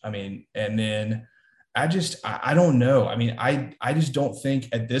almost. I mean, and then I don't know. I mean, I just don't think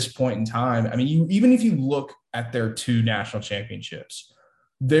at this point in time, I mean, even if you look at their 2 national championships,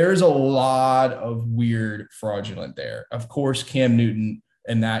 there's a lot of weird fraudulent there. Of course, Cam Newton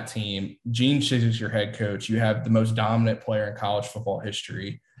and that team, Gene Chizik is your head coach. You have the most dominant player in college football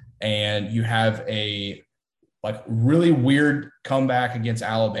history, and you have a like really weird comeback against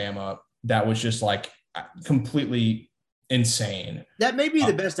Alabama that was just like completely insane. That may be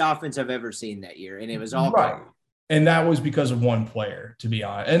the best offense I've ever seen that year, and it was all right. And that was because of one player, to be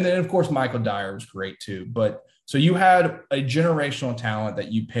honest. And then, of course, Michael Dyer was great too. But so you had a generational talent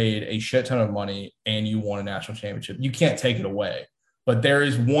that you paid a shit ton of money and you won a national championship. You can't take it away. But there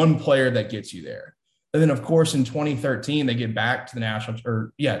is one player that gets you there. And then, of course, in 2013, they get back to the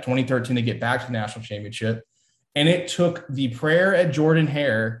 2013, they get back to the national championship. And it took the prayer at Jordan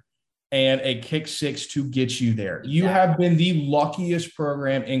Hare and a kick 6 to get you there. You have been the luckiest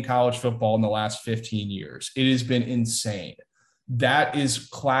program in college football in the last 15 years. It has been insane. That is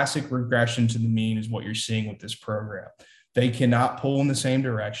classic regression to the mean is what you're seeing with this program. They cannot pull in the same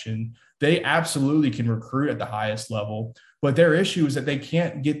direction. They absolutely can recruit at the highest level, but their issue is that they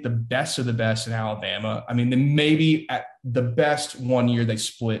can't get the best of the best in Alabama. I mean, then maybe at the best one year they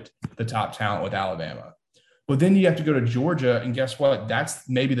split the top talent with Alabama. But then you have to go to Georgia, and guess what? That's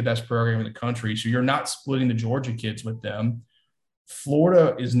maybe the best program in the country. So you're not splitting the Georgia kids with them.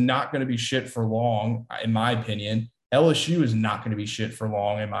 Florida is not going to be shit for long, in my opinion. LSU is not going to be shit for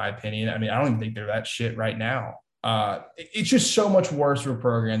long, in my opinion. I mean, I don't even think they're that shit right now. It's just so much worse of a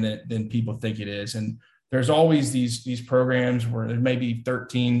program than people think it is. And there's always these programs where there may be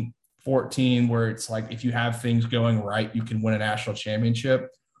 13, 14, where it's like if you have things going right, you can win a national championship.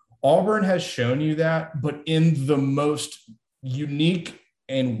 Auburn has shown you that, but in the most unique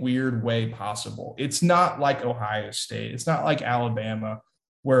and weird way possible. It's not like Ohio State. It's not like Alabama,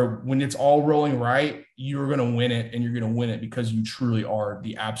 where when it's all rolling right, you're going to win it, and you're going to win it because you truly are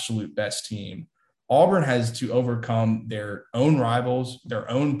the absolute best team. Auburn has to overcome their own rivals, their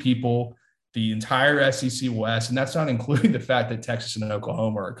own people, the entire SEC West, and that's not including the fact that Texas and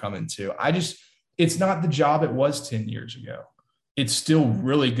Oklahoma are coming too. It's not the job it was 10 years ago. It's still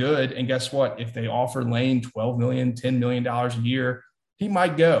really good. And guess what? If they offer Lane $12 million, $10 million a year, he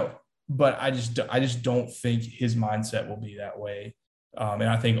might go. But I just don't think his mindset will be that way. And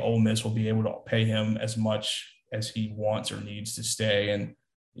I think Ole Miss will be able to pay him as much as he wants or needs to stay. And,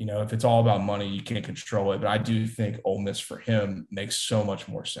 you know, if it's all about money, you can't control it. But I do think Ole Miss for him makes so much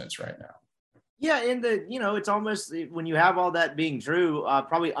more sense right now. Yeah, and it's almost when you have all that being true,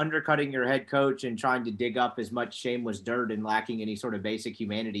 probably undercutting your head coach and trying to dig up as much shameless dirt and lacking any sort of basic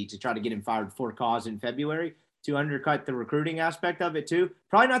humanity to try to get him fired for cause in February to undercut the recruiting aspect of it too.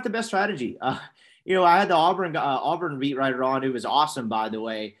 Probably not the best strategy. I had the Auburn beat writer on, who was awesome, by the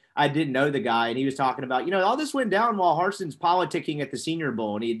way. I didn't know the guy, and he was talking about, all this went down while Harsin's politicking at the Senior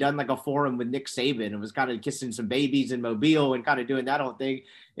Bowl, and he had done like a forum with Nick Saban and was kind of kissing some babies in Mobile and kind of doing that whole thing.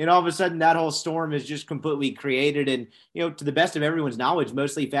 And all of a sudden, that whole storm is just completely created and, to the best of everyone's knowledge,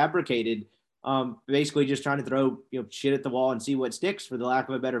 mostly fabricated. Basically just trying to throw, shit at the wall and see what sticks, for the lack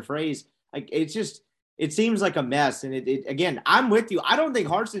of a better phrase. Like, it seems like a mess. And again, I'm with you. I don't think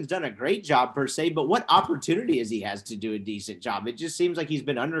Harsin's done a great job per se, but what opportunity has he has to do a decent job? It just seems like he's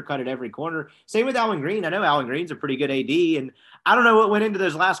been undercut at every corner. Same with Allen Green. I know Allen Green's a pretty good AD, and I don't know what went into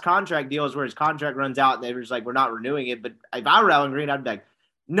those last contract deals where his contract runs out and they were just like, we're not renewing it. But if I were Allen Green, I'd be like,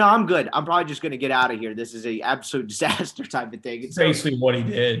 no, I'm good. I'm probably just going to get out of here. This is a absolute disaster type of thing. It's basically what he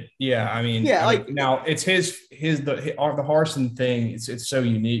did. Yeah. I mean, now it's the Harsin thing. It's so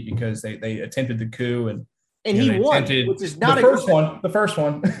unique because they attempted the coup and he won, which is not the first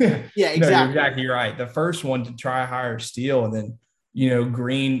one. Yeah, exactly. No, you're exactly right. The first one to try hire Steele, and then,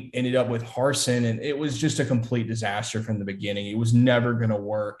 Green ended up with Harsin, and it was just a complete disaster from the beginning. It was never going to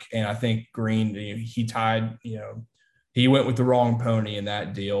work. And I think Green, he tied, he went with the wrong pony in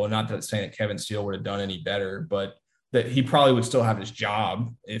that deal. And not that saying that Kevin Steele would have done any better, but that he probably would still have his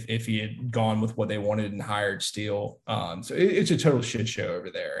job if he had gone with what they wanted and hired Steele. So it's a total shit show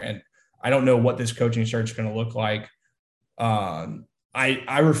over there. And I don't know what this coaching search is going to look like.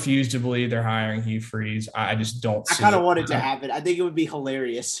 I refuse to believe they're hiring Hugh Freeze. I just don't see it. I kind of want it to happen. I think it would be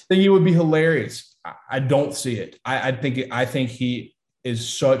hilarious. I think it would be hilarious. I don't see it. I think he is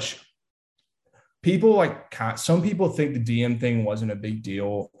such – some people think the DM thing wasn't a big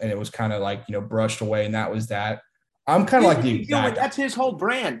deal and it was kind of like, brushed away, and that was that. I'm kind of like the exact. That's his whole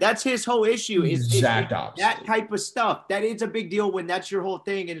brand. That's his whole issue. Exact opposite. That type of stuff. That is a big deal when that's your whole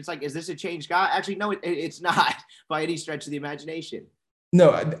thing. And it's like, is this a changed guy? Actually, no, it's not by any stretch of the imagination.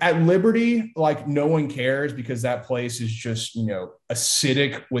 No, at Liberty, like, no one cares because that place is just,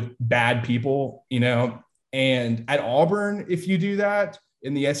 acidic with bad people, and at Auburn, if you do that,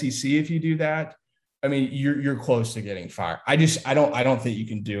 in the SEC, if you do that, I mean, you're close to getting fired. I don't think you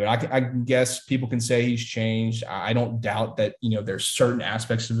can do it. I guess people can say he's changed. I don't doubt that, there's certain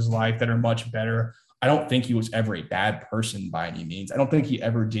aspects of his life that are much better. I don't think he was ever a bad person by any means. I don't think he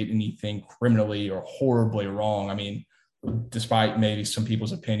ever did anything criminally or horribly wrong. I mean, despite maybe some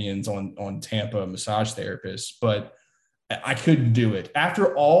people's opinions on Tampa massage therapists, but I couldn't do it.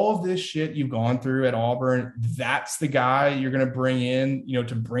 After all of this shit you've gone through at Auburn, that's the guy you're going to bring in,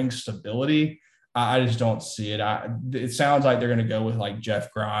 to bring stability. I just don't see it. It sounds like they're going to go with like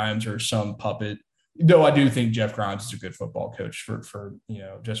Jeff Grimes or some puppet. Though I do think Jeff Grimes is a good football coach for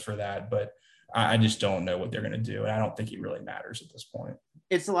just for that. But I just don't know what they're going to do. And I don't think it really matters at this point.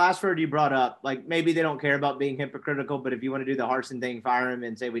 It's the last word you brought up. Like, maybe they don't care about being hypocritical, but if you want to do the Harsin thing, fire him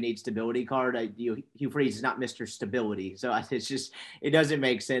and say we need stability card. Hugh Freeze is not Mr. Stability. So it doesn't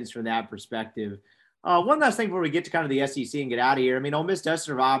make sense from that perspective. One last thing before we get to kind of the SEC and get out of here. I mean, Ole Miss does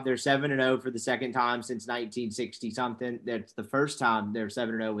survive. They're 7-0 for the second time since 1960-something. That's the first time they're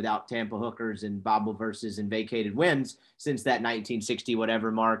 7-0 without Tampa Hookers and Bible verses and vacated wins since that 1960 whatever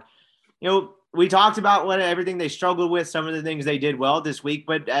mark. We talked about everything they struggled with, some of the things they did well this week,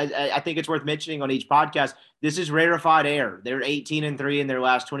 but I think it's worth mentioning on each podcast, this is rarefied air. They're 18-3 in their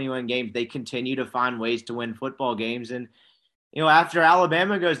last 21 games. They continue to find ways to win football games. And after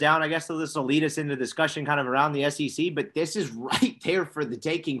Alabama goes down, I guess this will lead us into discussion kind of around the SEC, but this is right there for the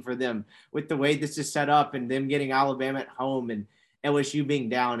taking for them with the way this is set up and them getting Alabama at home and LSU being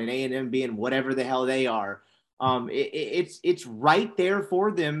down and A&M being whatever the hell they are. It's right there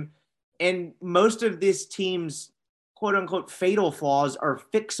for them. And most of this team's quote unquote fatal flaws are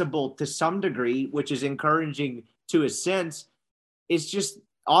fixable to some degree, which is encouraging to a sense. It's just,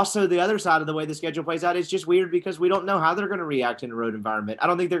 also, the other side of the way the schedule plays out is just weird because we don't know how they're going to react in a road environment. I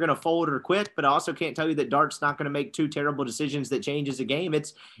don't think they're going to fold or quit, but I also can't tell you that Dart's not going to make two terrible decisions that changes a game.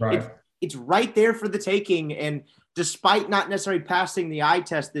 It's right there for the taking. And despite not necessarily passing the eye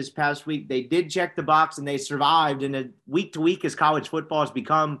test this past week, they did check the box and they survived. And week to week, as college football has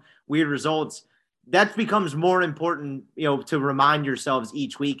become weird results, that becomes more important, to remind yourselves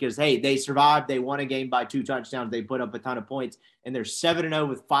each week is, hey, they survived. They won a game by 2 touchdowns. They put up a ton of points, and they're 7-0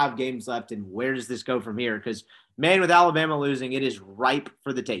 with 5 games left. And where does this go from here? Because, man, with Alabama losing, it is ripe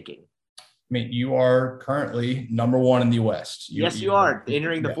for the taking. I mean, you are currently number 1 in the West. You are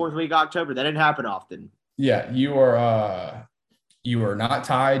entering the fourth week of October. That didn't happen often. Yeah, you are not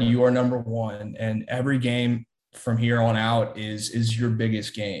tied. You are number 1, and every game from here on out is your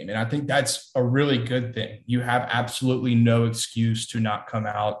biggest game. And I think that's a really good thing. You have absolutely no excuse to not come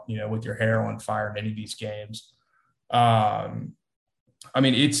out, with your hair on fire in any of these games. I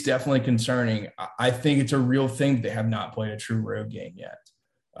mean, it's definitely concerning. I think it's a real thing. They have not played a true road game yet.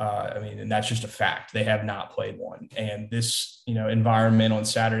 I mean, and that's just a fact. They have not played one. And this, environment on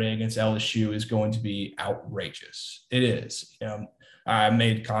Saturday against LSU is going to be outrageous. It is. I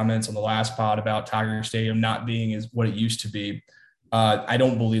made comments on the last pod about Tiger Stadium not being as what it used to be. I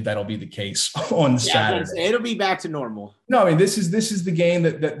don't believe that'll be the case on Saturday. It'll be back to normal. No, I mean, this is the game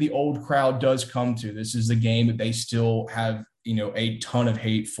that the old crowd does come to. This is the game that they still have, a ton of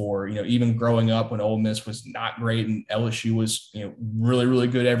hate for, even growing up when Ole Miss was not great and LSU was, really, really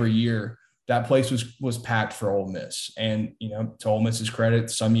good every year. That place was packed for Ole Miss. And, to Ole Miss's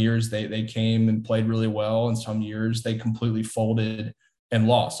credit, some years they came and played really well. And some years they completely folded and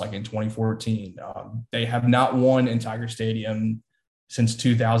lost, like in 2014. They have not won in Tiger Stadium since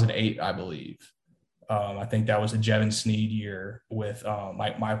 2008, I believe. I think that was a Jevin Sneed year with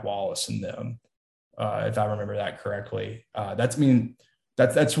Mike Wallace and them, if I remember that correctly. That's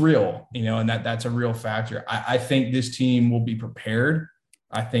real, and that's a real factor. I think this team will be prepared.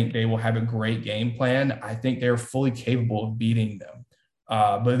 I think they will have a great game plan. I think they're fully capable of beating them,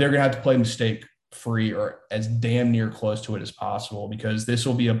 but they're going to have to play mistake free or as damn near close to it as possible, because this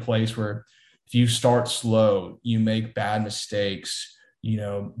will be a place where if you start slow, you make bad mistakes,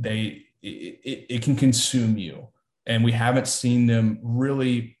 it can consume you. And we haven't seen them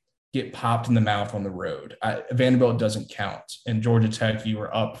really get popped in the mouth on the road. Vanderbilt doesn't count. And Georgia Tech, you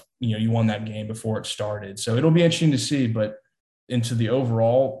were up, you won that game before it started. So it'll be interesting to see, but into the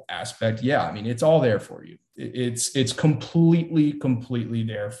overall aspect, yeah, I mean, it's all there for you. It's completely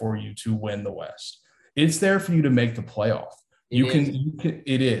there for you to win the West. It's there for you to make the playoff.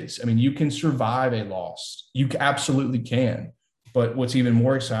 It is. I mean, you can survive a loss. You absolutely can. But what's even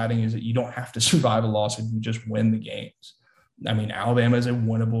more exciting is that you don't have to survive a loss if you just win the games. I mean, Alabama is a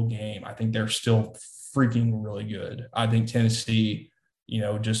winnable game. I think they're still freaking really good. I think Tennessee,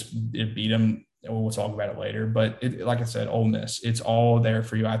 it beat them. We'll talk about it later. But like I said, Ole Miss, it's all there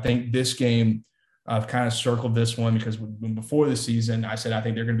for you. I think this game, I've kind of circled this one because before the season, I said I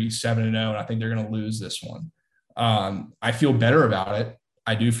think they're going to be 7-0, and I think they're going to lose this one. I feel better about it.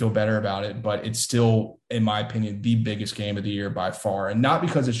 I do feel better about it, but it's still, in my opinion, the biggest game of the year by far. And not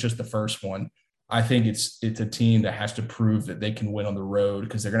because it's just the first one. I think it's a team that has to prove that they can win on the road,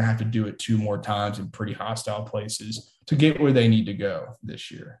 because they're going to have to do it 2 more times in pretty hostile places to get where they need to go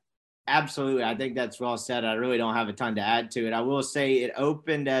this year. Absolutely. I think that's well said. I really don't have a ton to add to it. I will say it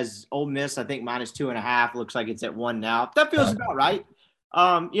opened as Ole Miss, I think -2.5. Looks like it's at 1 now. That feels about right.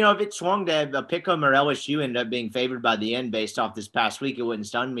 If it swung to a Pick'em or LSU ended up being favored by the end based off this past week, it wouldn't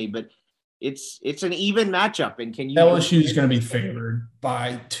stun me. But it's an even matchup. And can you LSU is going to be favored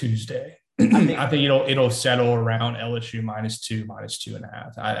by Tuesday. I think it'll settle around LSU -2,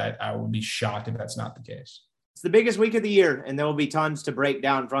 -2.5. I would be shocked if that's not the case. It's the biggest week of the year, and there will be tons to break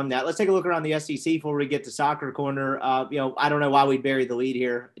down from that. Let's take a look around the SEC before we get to Soccer Corner. I don't know why we buried the lead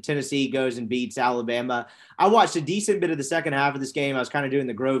here. Tennessee goes and beats Alabama. I watched a decent bit of the second half of this game. I was kind of doing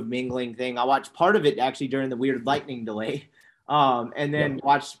the Grove mingling thing. I watched part of it actually during the weird lightning delay, and then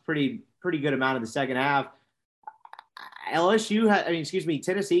watched pretty good amount of the second half.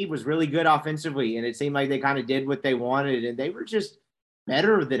 Tennessee was really good offensively, and it seemed like they kind of did what they wanted, and they were just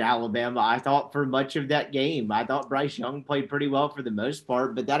better than Alabama, I thought, for much of that game. I thought Bryce Young played pretty well for the most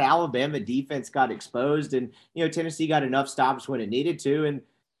part, but that Alabama defense got exposed, and, Tennessee got enough stops when it needed to. And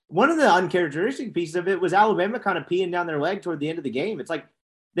one of the uncharacteristic pieces of it was Alabama kind of peeing down their leg toward the end of the game. It's like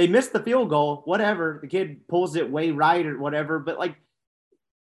they missed the field goal, whatever. The kid pulls it way right or whatever, but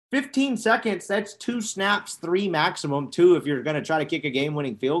 15 seconds, that's 2 snaps, 3 maximum, 2 if you're going to try to kick a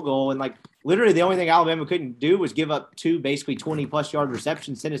game-winning field goal. And, literally the only thing Alabama couldn't do was give up 2 basically 20-plus yard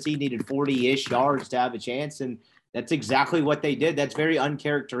receptions. Tennessee needed 40-ish yards to have a chance, and that's exactly what they did. That's very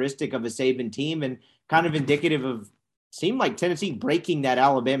uncharacteristic of a Saban team and kind of indicative of seemed like Tennessee breaking that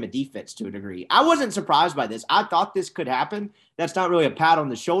Alabama defense to a degree. I wasn't surprised by this. I thought this could happen. That's not really a pat on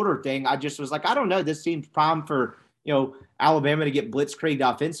the shoulder thing. I just was like, I don't know. This seems prime for – Alabama to get blitzkrieged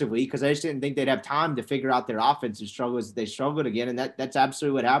offensively, because I just didn't think they'd have time to figure out their offensive struggles. They struggled again, and that's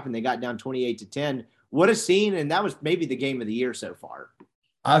absolutely what happened. They got down 28-10. What a scene, and that was maybe the game of the year so far.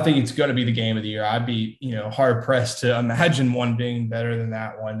 I think it's going to be the game of the year. I'd be, hard-pressed to imagine one being better than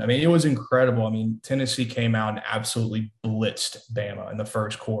that one. I mean, it was incredible. I mean, Tennessee came out and absolutely blitzed Bama in the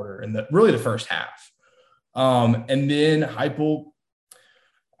first quarter and really the first half. And then Heupel,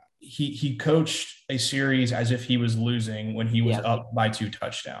 he coached a series as if he was losing when he was up by 2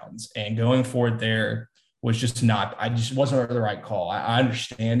 touchdowns, and going forward there was just wasn't the right call. I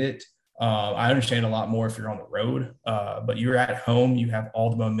understand it. I understand a lot more if you're on the road, but you're at home, you have all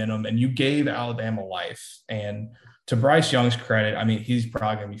the momentum, and you gave Alabama life. And to Bryce Young's credit, I mean, he's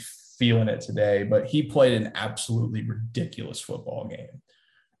probably going to be feeling it today, but he played an absolutely ridiculous football game.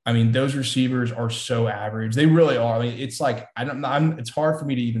 I mean, those receivers are so average. They really are. I mean, it's like, it's hard for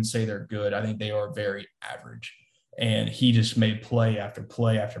me to even say they're good. I think they are very average. And he just made play after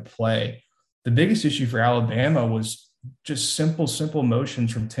play after play. The biggest issue for Alabama was just simple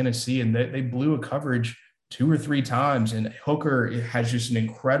motions from Tennessee. And they blew a coverage 2 or 3 times. And Hooker has just an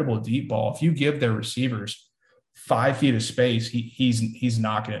incredible deep ball. If you give their receivers 5 feet of space, he's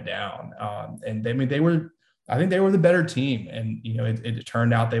knocking it down. And I think they were the better team. And, it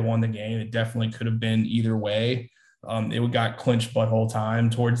turned out they won the game. It definitely could have been either way. It got clinched butthole time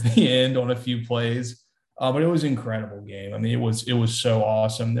towards the end on a few plays. But it was an incredible game. I mean, it was so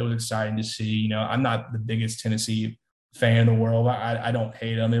awesome. It was exciting to see. I'm not the biggest Tennessee fan in the world. I don't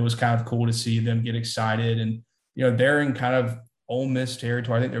hate them. It was kind of cool to see them get excited. And, they're in kind of Ole Miss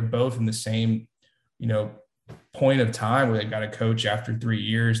territory. I think they're both in the same, point of time where they've got a coach after 3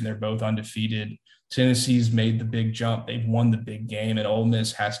 years and they're both undefeated. Tennessee's made the big jump. They've won the big game, and Ole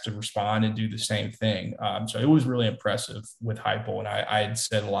Miss has to respond and do the same thing. So it was really impressive with Heupel, and I had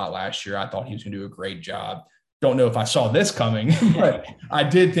said a lot last year. I thought he was going to do a great job. Don't know if I saw this coming, but I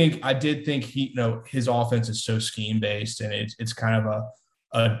did think he, his offense is so scheme based, and it's kind of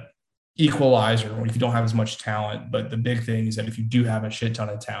a equalizer if you don't have as much talent. But the big thing is that if you do have a shit ton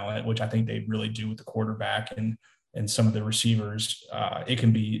of talent, which I think they really do with the quarterback and some of the receivers, it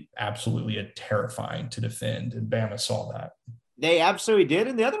can be absolutely terrifying to defend. And Bama saw that. They absolutely did.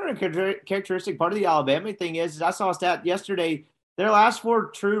 And the other characteristic part of the Alabama thing is I saw a stat yesterday, their last 4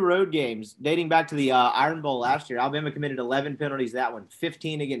 true road games dating back to the Iron Bowl last year, Alabama committed 11 penalties that one,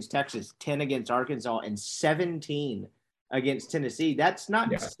 15 against Texas, 10 against Arkansas, and 17 against Tennessee. That's not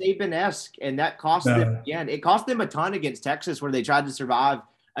Saban-esque, and that cost them again. It cost them a ton against Texas where they tried to survive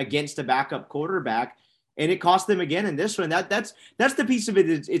against a backup quarterback. And it cost them again in this one. That's the piece of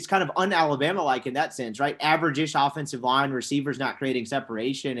it. It's kind of un-Alabama-like in that sense, right? Average-ish offensive line, receivers not creating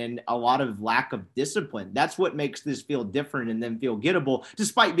separation, and a lot of lack of discipline. That's what makes this feel different and then feel gettable,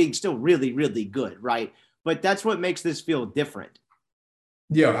 despite being still really, really good, right? But that's what makes this feel different.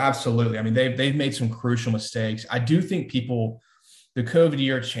 Yeah, absolutely. I mean, they've made some crucial mistakes. I do think the COVID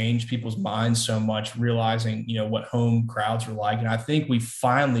year changed people's minds so much, realizing, what home crowds are like. And I think we've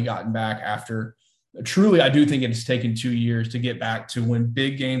finally gotten back after – truly, I do think it's taken 2 years to get back to when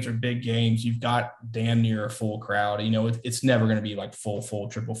big games are big games. You've got damn near a full crowd. It's never going to be like full,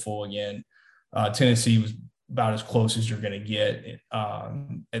 triple full again. Tennessee was about as close as you're going to get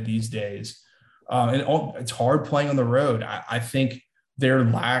at these days. And it's hard playing on the road. I think their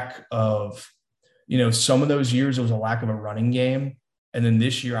lack of, some of those years, there was a lack of a running game. And then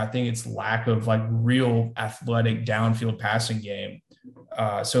this year, I think it's lack of like real athletic downfield passing game.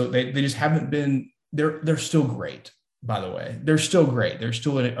 So they just haven't been. They're still great, by the way. They're still great. They're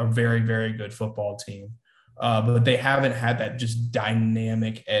still a very, very good football team. But they haven't had that just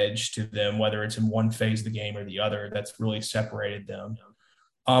dynamic edge to them, whether it's in one phase of the game or the other, that's really separated them.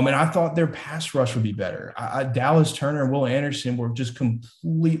 And I thought their pass rush would be better. Dallas Turner and Will Anderson were just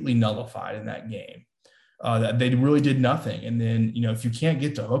completely nullified in that game. They really did nothing. And then, if you can't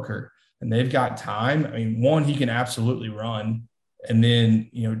get to Hooker and they've got time, I mean, one, he can absolutely run. And then,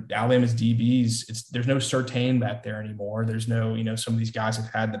 Alabama's DBs, there's no Surtain back there anymore. There's no, some of these guys have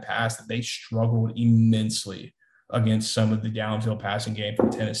had in the past that they struggled immensely against some of the downfield passing game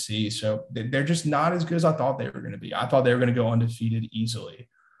from Tennessee. So they're just not as good as I thought they were going to be. I thought they were going to go undefeated easily.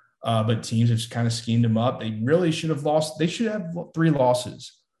 But teams have just kind of schemed them up. They really should have lost. They should have 3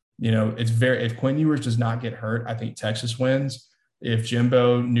 losses. If Quinn Ewers does not get hurt, I think Texas wins. If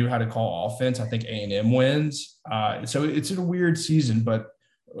Jimbo knew how to call offense, I think A&M wins. So it's a weird season, but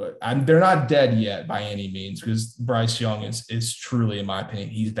they're not dead yet by any means because Bryce Young is truly, in my opinion,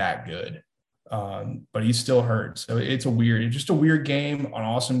 he's that good. But he's still hurt. So it's just a weird game, an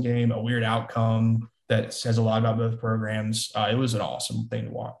awesome game, a weird outcome that says a lot about both programs. It was an awesome thing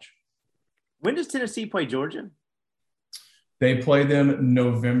to watch. When does Tennessee play Georgia? They play them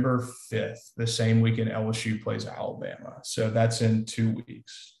November 5th, the same weekend LSU plays Alabama. So that's in 2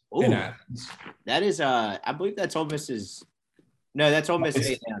 weeks. Ooh, in Athens. That is, I believe that's Ole Miss's. No, that's Ole Miss.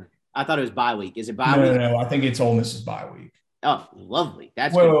 I thought it was bye week. Is it bye week? No. I think it's Ole Miss's bye week. Oh, lovely.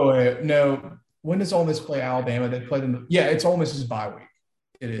 That's wait. No. When does Ole Miss play Alabama? They play them. Yeah, it's Ole Miss's bye week.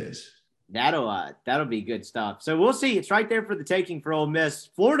 It is. That'll be good stuff. So we'll see. It's right there for the taking for Ole Miss.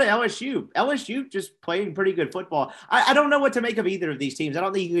 Florida, LSU. LSU just playing pretty good football. I don't know what to make of either of these teams. I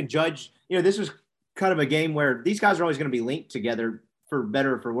don't think you can judge. This was kind of a game where these guys are always going to be linked together for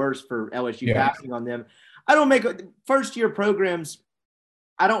better or for worse for LSU passing on them. I don't make first-year programs.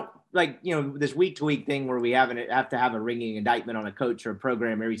 I don't like, this week to week thing where we have to have a ringing indictment on a coach or a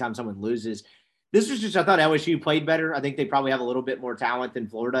program every time someone loses. This was just, I thought LSU played better. I think they probably have a little bit more talent than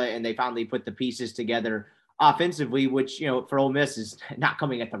Florida, and they finally put the pieces together offensively, which, for Ole Miss is not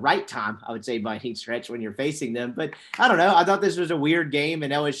coming at the right time, I would say, by any stretch when you're facing them. But I don't know. I thought this was a weird game,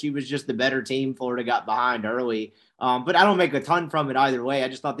 and LSU was just the better team. Florida got behind early. But I don't make a ton from it either way. I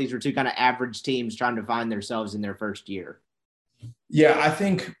just thought these were two kind of average teams trying to find themselves in their first year. Yeah, I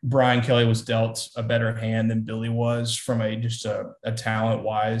think Brian Kelly was dealt a better hand than Billy was from a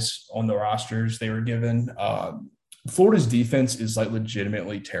talent-wise on the rosters they were given. Florida's defense is like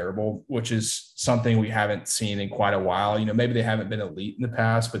legitimately terrible, which is something we haven't seen in quite a while. Maybe they haven't been elite in the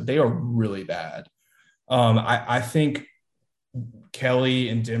past, but they are really bad. I think Kelly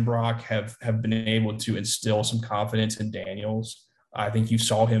and Denbrock have been able to instill some confidence in Daniels. I think you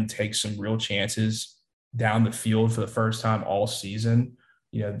saw him take some real chances down the field for the first time all season.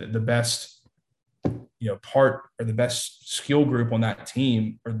 The best part or the best skill group on that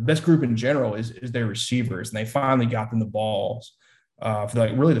team, or the best group in general, is their receivers. And they finally got them the balls for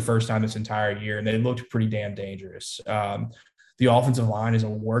really the first time this entire year. And they looked pretty damn dangerous. The offensive line is a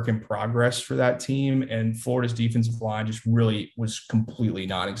work in progress for that team. And Florida's defensive line just really was completely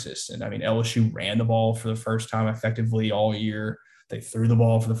non-existent. I mean, LSU ran the ball for the first time effectively all year. They threw the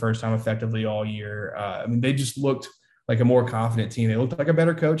ball for the first time effectively all year. They just looked like a more confident team. They looked like a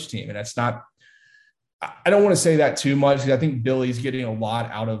better coach team. And that's not, I don't want to say that too much, because I think Billy's getting a lot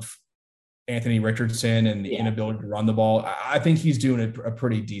out of Anthony Richardson and the inability to run the ball. I think he's doing a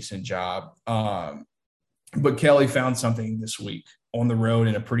pretty decent job. But Kelly found something this week on the road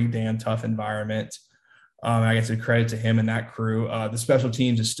in a pretty damn tough environment. I guess a credit to him and that crew. The special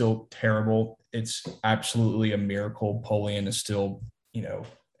teams is still terrible. It's absolutely a miracle Polian is still,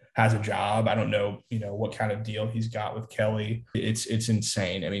 has a job. I don't know, what kind of deal he's got with Kelly. It's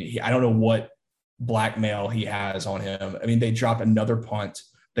insane. I don't know what blackmail he has on him. They dropped another punt.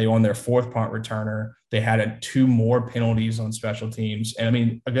 They won their fourth punt returner. They had 2 more penalties on special teams.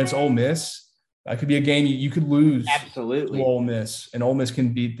 And against Ole Miss, that could be a game you could lose. Absolutely. To Ole Miss, and Ole Miss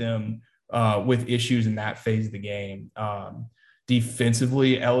can beat them with issues in that phase of the game.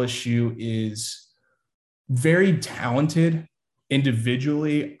 Defensively, LSU is very talented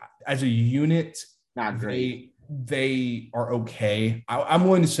individually. As a unit, not great. They are okay. I'm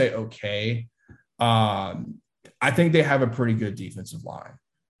willing to say okay. I think they have a pretty good defensive line.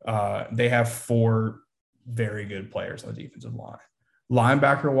 They have 4 very good players on the defensive line.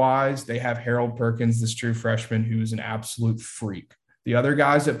 Linebacker-wise, they have Harold Perkins, this true freshman, who's an absolute freak. The other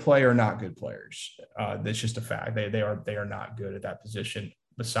guys that play are not good players. That's just a fact. They are not good at that position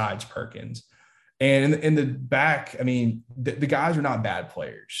besides Perkins. And in the back, the guys are not bad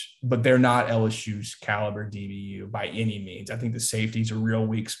players, but they're not LSU's caliber DBU by any means. I think the safety's a real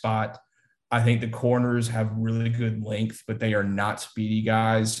weak spot. I think the corners have really good length, but they are not speedy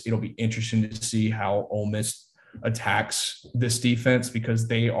guys. It'll be interesting to see how Ole Miss attacks this defense, because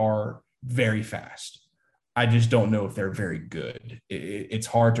they are very fast. I just don't know if they're very good. It's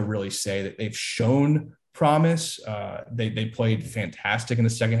hard to really say that they've shown promise. They played fantastic in the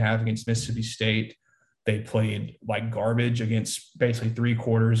second half against Mississippi State. They played like garbage against basically 3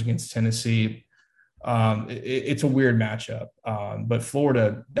 quarters against Tennessee. It's a weird matchup, but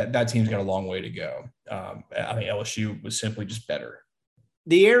Florida, that team's got a long way to go. I think LSU was simply just better.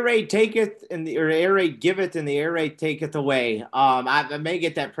 The air raid taketh and the air raid giveth and the air raid taketh away. I may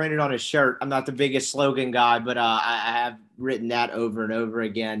get that printed on a shirt. I'm not the biggest slogan guy, but I have written that over and over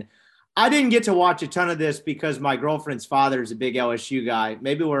again. I didn't get to watch a ton of this because my girlfriend's father is a big LSU guy.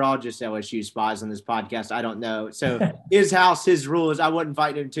 Maybe we're all just LSU spies on this podcast. I don't know. So his house, his rules. I wasn't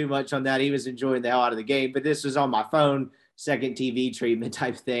fighting him too much on that. He was enjoying the hell out of the game, but this was on my phone, second TV treatment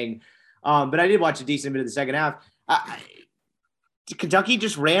type thing. But I did watch a decent bit of the second half. Kentucky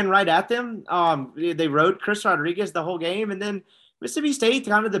just ran right at them. They rode Chris Rodriguez the whole game, and then Mississippi State,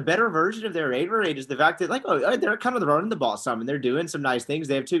 kind of the better version of their air raid is the fact that, they're kind of running the ball some, and they're doing some nice things.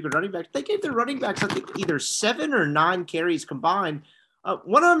 They have 2 good running backs. They gave their running backs, I think, either 7 or 9 carries combined.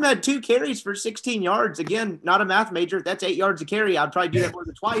 One of them had 2 carries for 16 yards. Again, not a math major. That's 8 yards a carry. I'd probably do that more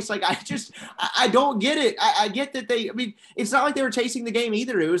than twice. I don't get it. I get that it's not like they were chasing the game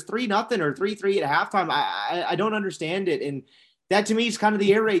either. It was 3-0 or 3-3 at halftime. I don't understand it. And that to me is kind of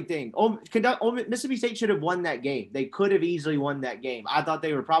the air raid thing. Mississippi State should have won that game. They could have easily won that game. I thought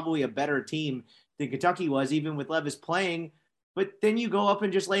they were probably a better team than Kentucky was, even with Levis playing. But then you go up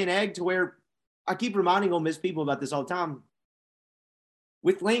and just lay an egg to where I keep reminding Ole Miss people about this all the time.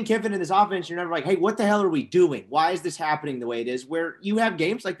 With Lane Kiffin in this offense, you're never like, hey, what the hell are we doing? Why is this happening the way it is? Where you have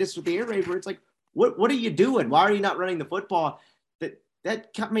games like this with the air raid where it's like, what are you doing? Why are you not running the football?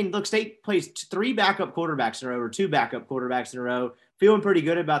 look, State plays 3 backup quarterbacks in a row or 2 backup quarterbacks in a row, feeling pretty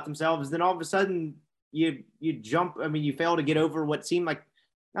good about themselves. Then all of a sudden you jump. I mean, you fail to get over what seemed like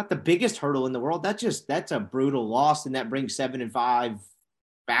not the biggest hurdle in the world. That's a brutal loss, and that brings 7-5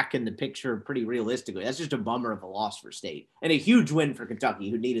 back in the picture pretty realistically. That's just a bummer of a loss for State and a huge win for Kentucky,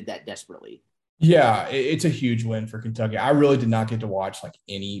 who needed that desperately. Yeah, it's a huge win for Kentucky. I really did not get to watch like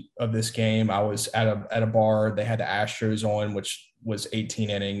any of this game. I was at a bar. They had the Astros on, which was 18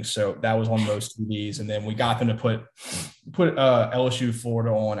 innings, so that was on most TVs. And then we got them to put LSU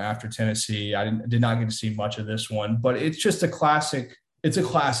Florida on after Tennessee. I did not get to see much of this one, but it's just a classic. It's a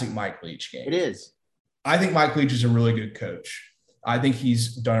classic Mike Leach game. It is. I think Mike Leach is a really good coach. I think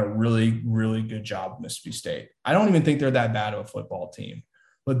he's done a really, really good job with Mississippi State. I don't even think they're that bad of a football team.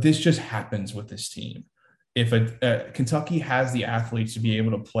 But this just happens with this team. If Kentucky has the athletes to be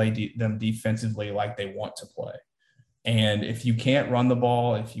able to play them defensively like they want to play, and if you can't run the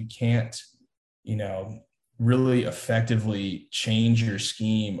ball, if you can't, really effectively change your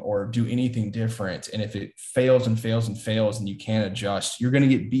scheme or do anything different, and if it fails and fails and fails and you can't adjust, you're going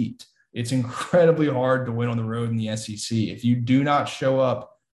to get beat. It's incredibly hard to win on the road in the SEC. If you do not show up,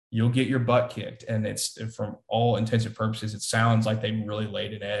 you'll get your butt kicked. And it's, from all intents and purposes, it sounds like they really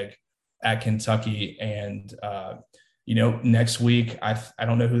laid an egg at Kentucky. And, next week, I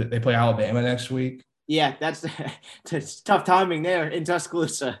don't know who they play. Alabama next week. Yeah, that's tough timing there in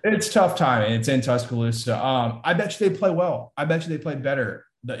Tuscaloosa. It's tough timing. It's in Tuscaloosa. I bet you they play well. I bet you they play better.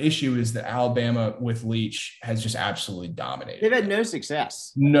 The issue is that Alabama with Leach has just absolutely dominated. They've had no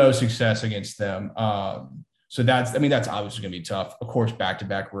success. No success against them. So that's obviously going to be tough. Of course,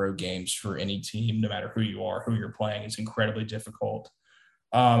 back-to-back road games for any team, no matter who you are, who you're playing, is incredibly difficult.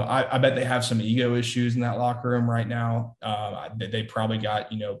 I bet they have some ego issues in that locker room right now. They probably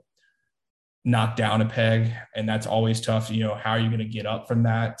got, knocked down a peg, and that's always tough. How are you going to get up from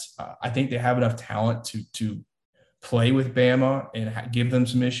that? I think they have enough talent to play with Bama and give them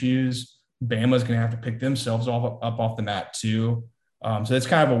some issues. Bama's going to have to pick themselves up off the mat too. So it's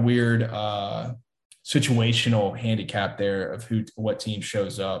kind of a weird situational handicap there of what team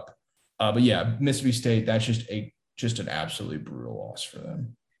shows up. But yeah, Mississippi State, that's just an absolutely brutal loss for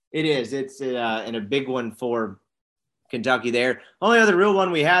them. It is. It's and a big one for Kentucky there. Only other real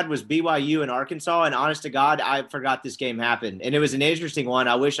one we had was BYU and Arkansas, and honest to God, I forgot this game happened. And it was an interesting one.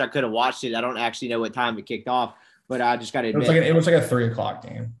 I wish I could have watched it. I don't actually know what time it kicked off, but I just got to admit. It was like a 3:00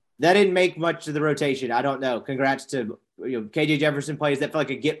 game. That didn't make much of the rotation. I don't know. Congrats to KJ Jefferson plays. That felt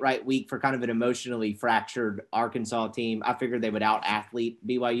like a get-right week for kind of an emotionally fractured Arkansas team. I figured they would out-athlete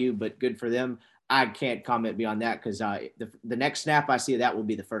BYU, but good for them. I can't comment beyond that because the next snap I see of that will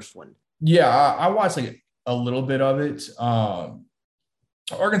be the first one. Yeah, I watched like a little bit of it.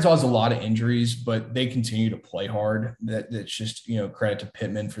 Arkansas has a lot of injuries, but they continue to play hard. That's just, credit to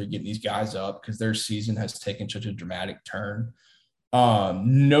Pittman for getting these guys up because their season has taken such a dramatic turn.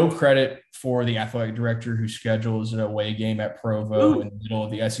 No credit for the athletic director who schedules an away game at Provo in the middle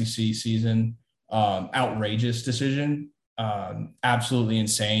of the SEC season. Outrageous decision. Absolutely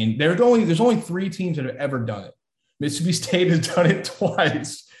insane. There's only 3 teams that have ever done it. Mississippi State has done it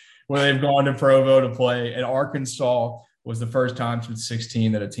twice where they've gone to Provo to play, and Arkansas was the first time since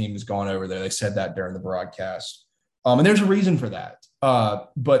 2016 that a team has gone over there. They said that during the broadcast. And there's a reason for that.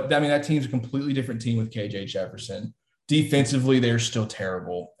 But that team's a completely different team with KJ Jefferson. Defensively, they're still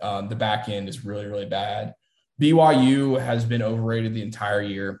terrible. The back end is really, really bad. BYU has been overrated the entire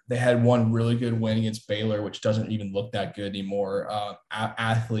year. They had one really good win against Baylor, which doesn't even look that good anymore.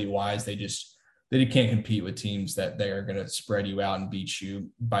 Athlete-wise, they can't compete with teams that they are going to spread you out and beat you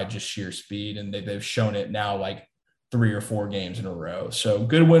by just sheer speed. And they've shown it now like 3 or 4 games in a row. So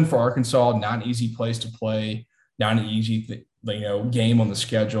good win for Arkansas. Not an easy place to play. Not an easy game on the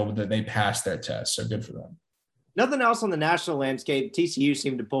schedule, but they passed their test. So good for them. Nothing else on the national landscape. TCU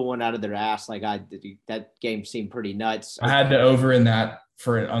seemed to pull one out of their ass. That game seemed pretty nuts. I had to over in that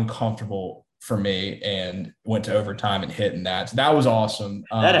for an uncomfortable for me and went to overtime and hit in that. So that was awesome.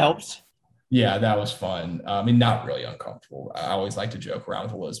 That helps. Yeah, that was fun. Not really uncomfortable. I always like to joke around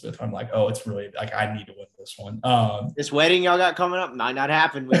with Elizabeth. I'm like, oh, it's really like I need to win this one. This wedding y'all got coming up might not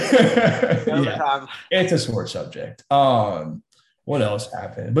happen with overtime. Yeah, it's a sore subject. What else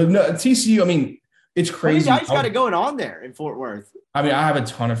happened? But no, TCU, it's crazy. You guys got it going on there in Fort Worth. I have a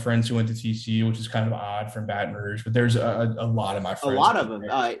ton of friends who went to TCU, which is kind of odd from Baton Rouge, but there's a lot of my friends. A lot of them.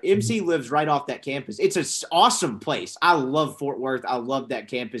 MC lives right off that campus. It's an awesome place. I love Fort Worth. I love that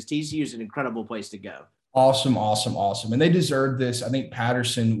campus. TCU is an incredible place to go. Awesome. And they deserved this. I think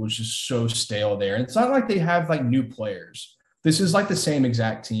Patterson was just so stale there. And it's not like they have like new players. This is like the same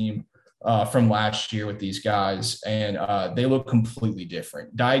exact team. from last year with these guys, and they look completely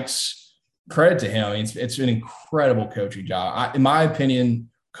different. Dykes, credit to him. I mean, it's an incredible coaching job. In my opinion,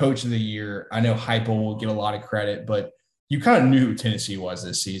 coach of the year. I know Heupel will get a lot of credit, but you kind of knew who Tennessee was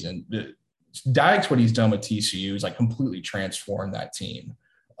this season. Dykes, what he's done with TCU is like completely transformed that team,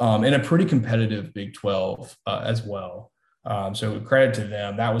 and a pretty competitive Big 12 as well. So credit to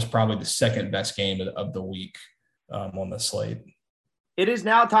them. That was probably the second best game of the week on the slate. It is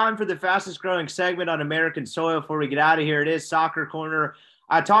now time for the fastest growing segment on American soil. Before we get out of here, it is Soccer Corner.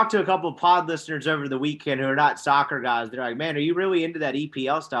 I talked to a couple of pod listeners over the weekend who are not soccer guys. They're like, man, are you really into that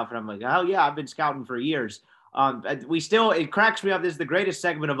EPL stuff? And I'm like, oh, yeah, I've been scouting for years. It cracks me up. This is the greatest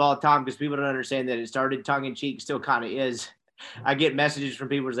segment of all time because people don't understand that it started tongue in cheek, still kind of is. I get messages from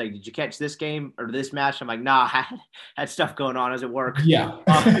people who's like, did you catch this game or this match? I'm like, nah, I had stuff going on. I was at work. Yeah.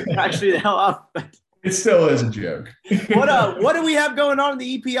 Actually, the hell up. It still is a joke. What do we have going on in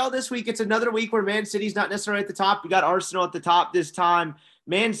the EPL this week? It's another week where Man City's not necessarily at the top. You got Arsenal at the top this time.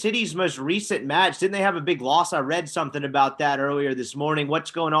 Man City's most recent match, didn't they have a big loss? I read something about that earlier this morning.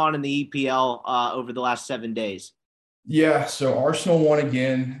 What's going on in the EPL over the last 7 days? Yeah, so Arsenal won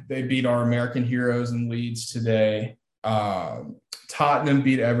again. They beat our American heroes in Leeds today. Tottenham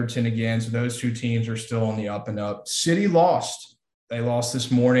beat Everton again, so those two teams are still on the up and up. City lost. They lost this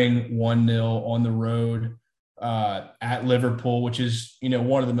morning 1-0 on the road at Liverpool, which is,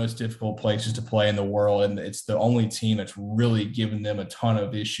 one of the most difficult places to play in the world. And it's the only team that's really given them a ton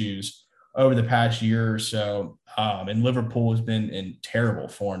of issues over the past year or so. And Liverpool has been in terrible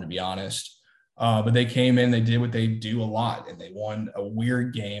form, to be honest. But they came in, they did what they do a lot, and they won a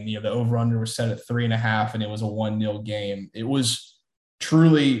weird game. The over-under was set at 3.5, and it was a 1-0 game. It was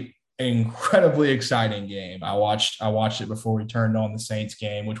truly an incredibly exciting game. I watched it before we turned on the Saints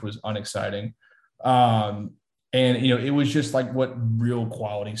game, which was unexciting. And, it was just like what real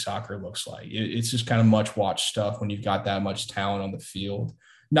quality soccer looks like. It's just kind of much watch stuff when you've got that much talent on the field.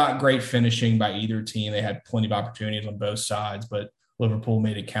 Not great finishing by either team. They had plenty of opportunities on both sides, but Liverpool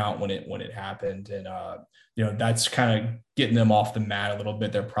made it count when it happened. And, that's kind of getting them off the mat a little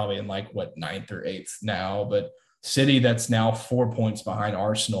bit. They're probably in ninth or eighth now, but City, that's now 4 points behind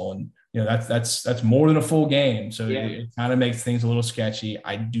Arsenal. And, that's more than a full game. So it kind of makes things a little sketchy.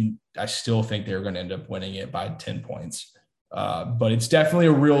 I still think they're going to end up winning it by 10 points. But it's definitely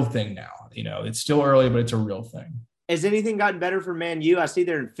a real thing now. It's still early, but it's a real thing. Has anything gotten better for Man U? I see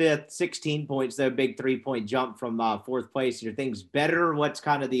they're in fifth, 16 points, though, big 3-point jump from fourth place. Are things better? What's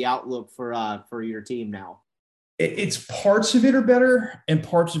kind of the outlook for your team now? It's parts of it are better and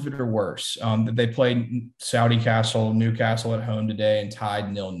parts of it are worse. They played Newcastle at home today and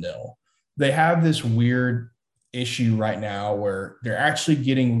tied 0-0. They have this weird issue right now where they're actually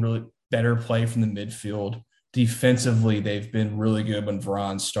getting really better play from the midfield. Defensively, they've been really good when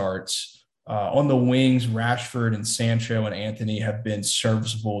Varane starts. On the wings, Rashford and Sancho and Anthony have been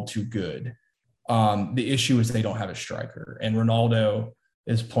serviceable to good. The issue is they don't have a striker, and Ronaldo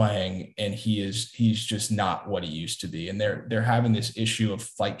is playing, and he's just not what he used to be. And they're having this issue of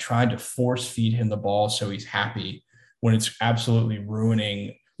trying to force feed him the ball so he's happy when it's absolutely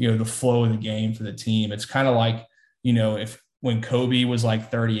ruining the flow of the game for the team. It's kind of like when Kobe was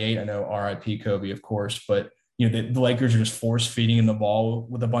 38. I know R.I.P. Kobe, of course, but the Lakers are just force feeding him the ball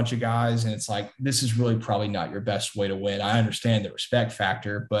with a bunch of guys. And it's this is really probably not your best way to win. I understand the respect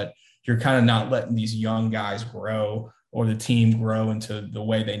factor, but you're kind of not letting these young guys grow or the team grow into the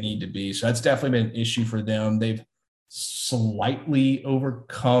way they need to be. So that's definitely been an issue for them. They've slightly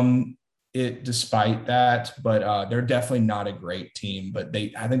overcome it despite that, but they're definitely not a great team, but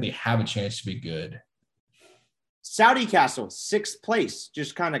I think they have a chance to be good. Saudi Castle, 6th place,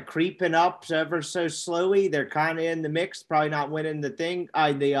 just kind of creeping up ever so slowly. They're kind of in the mix, probably not winning the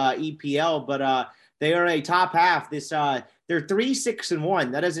EPL, but they are a top half. They're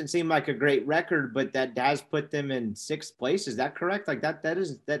 3-6-1. That doesn't seem like a great record, but that has put them in 6th place. Is that correct?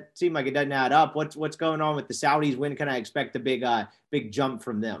 That seemed like it doesn't add up. What's going on with the Saudis? When can I expect a big jump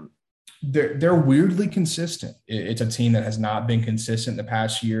from them? They're weirdly consistent. It's a team that has not been consistent in the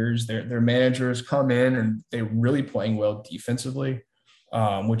past years. Their managers come in and they're really playing well defensively,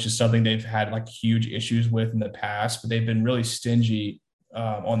 which is something they've had huge issues with in the past, but they've been really stingy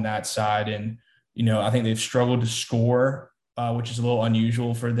on that side. And, I think they've struggled to score, which is a little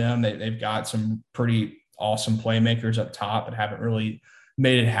unusual for them. They've got some pretty awesome playmakers up top but haven't really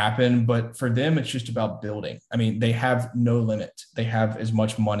made it happen. But for them, it's just about building. I mean, they have no limit. They have as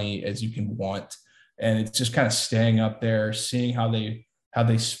much money as you can want. And it's just kind of staying up there, seeing how they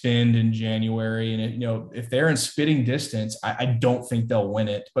spend in January. And, if they're in spitting distance, I don't think they'll win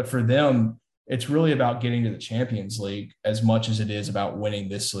it. But for them, it's really about getting to the Champions League as much as it is about winning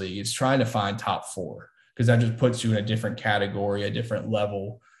this league. It's trying to find top four because that just puts you in a different category, a different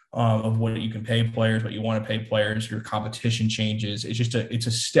level of what you can pay players, what you want to pay players. Your competition changes. It's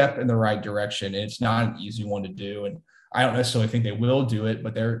a step in the right direction. And it's not an easy one to do. And I don't necessarily think they will do it,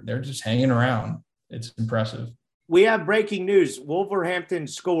 but they're just hanging around. It's impressive. We have breaking news. Wolverhampton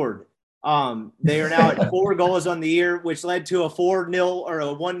scored. They are now at 4 goals on the year, which led to a 4-0 or a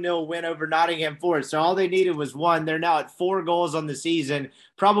 1-0 win over Nottingham Forest. So all they needed was 1. They're now at 4 goals on the season,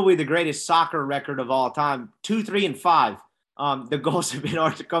 probably the greatest soccer record of all time. 2, 3, and 5. The goals have been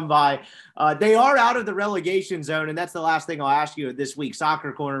hard to come by. They are out of the relegation zone, and that's the last thing I'll ask you this week,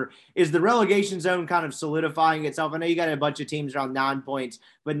 Soccer Corner. Is the relegation zone kind of solidifying itself? I know you got a bunch of teams around 9 points,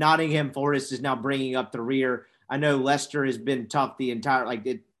 but Nottingham Forest is now bringing up the rear. I know Leicester has been tough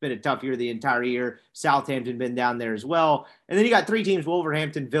it's been a tough year the entire year. Southampton been down there as well. And then you got 3 teams,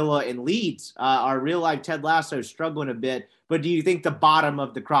 Wolverhampton, Villa, and Leeds. Are real-life Ted Lasso struggling a bit. But do you think the bottom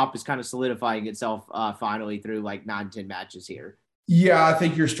of the crop is kind of solidifying itself finally through 9-10 matches here? Yeah, I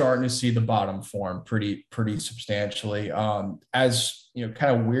think you're starting to see the bottom form pretty substantially. As you know,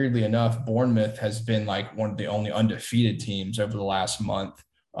 kind of weirdly enough, Bournemouth has been one of the only undefeated teams over the last month.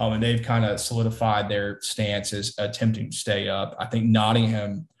 And they've kind of solidified their stance as attempting to stay up. I think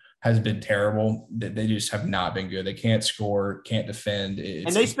Nottingham has been terrible. They just have not been good. They can't score, can't defend.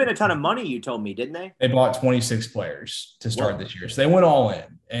 And they spent a ton of money, you told me, didn't they? They bought 26 players to start this year. So they went all in.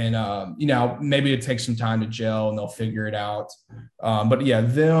 And, maybe it takes some time to gel and they'll figure it out. But, yeah,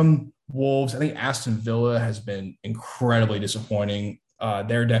 them, Wolves, I think Aston Villa has been incredibly disappointing.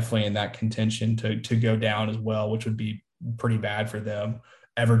 They're definitely in that contention to go down as well, which would be pretty bad for them.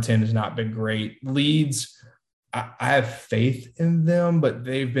 Everton has not been great. Leeds, I have faith in them, but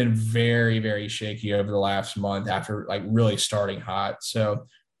they've been very, very shaky over the last month after really starting hot. So,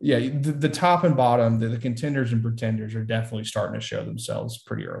 yeah, the top and bottom, the contenders and pretenders are definitely starting to show themselves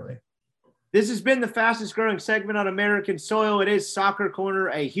pretty early. This has been the fastest growing segment on American soil. It is Soccer Corner,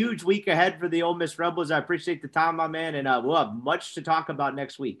 a huge week ahead for the Ole Miss Rebels. I appreciate the time, my man, and we'll have much to talk about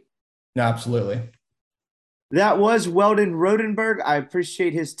next week. Absolutely. That was Weldon Rodenberg. I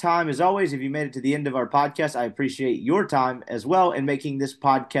appreciate his time as always. If you made it to the end of our podcast, I appreciate your time as well in making this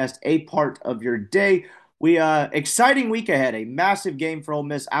podcast a part of your day. Exciting week ahead, a massive game for Ole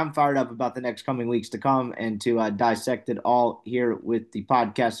Miss. I'm fired up about the next coming weeks to come and to dissect it all here with the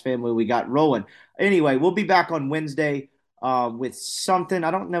podcast family we got rolling. Anyway, we'll be back on Wednesday with something. I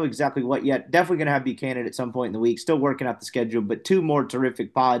don't know exactly what yet. Definitely going to have Buchanan at some point in the week. Still working out the schedule, but 2 more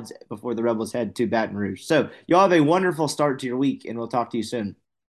terrific pods before the Rebels head to Baton Rouge. So y'all have a wonderful start to your week, and we'll talk to you soon.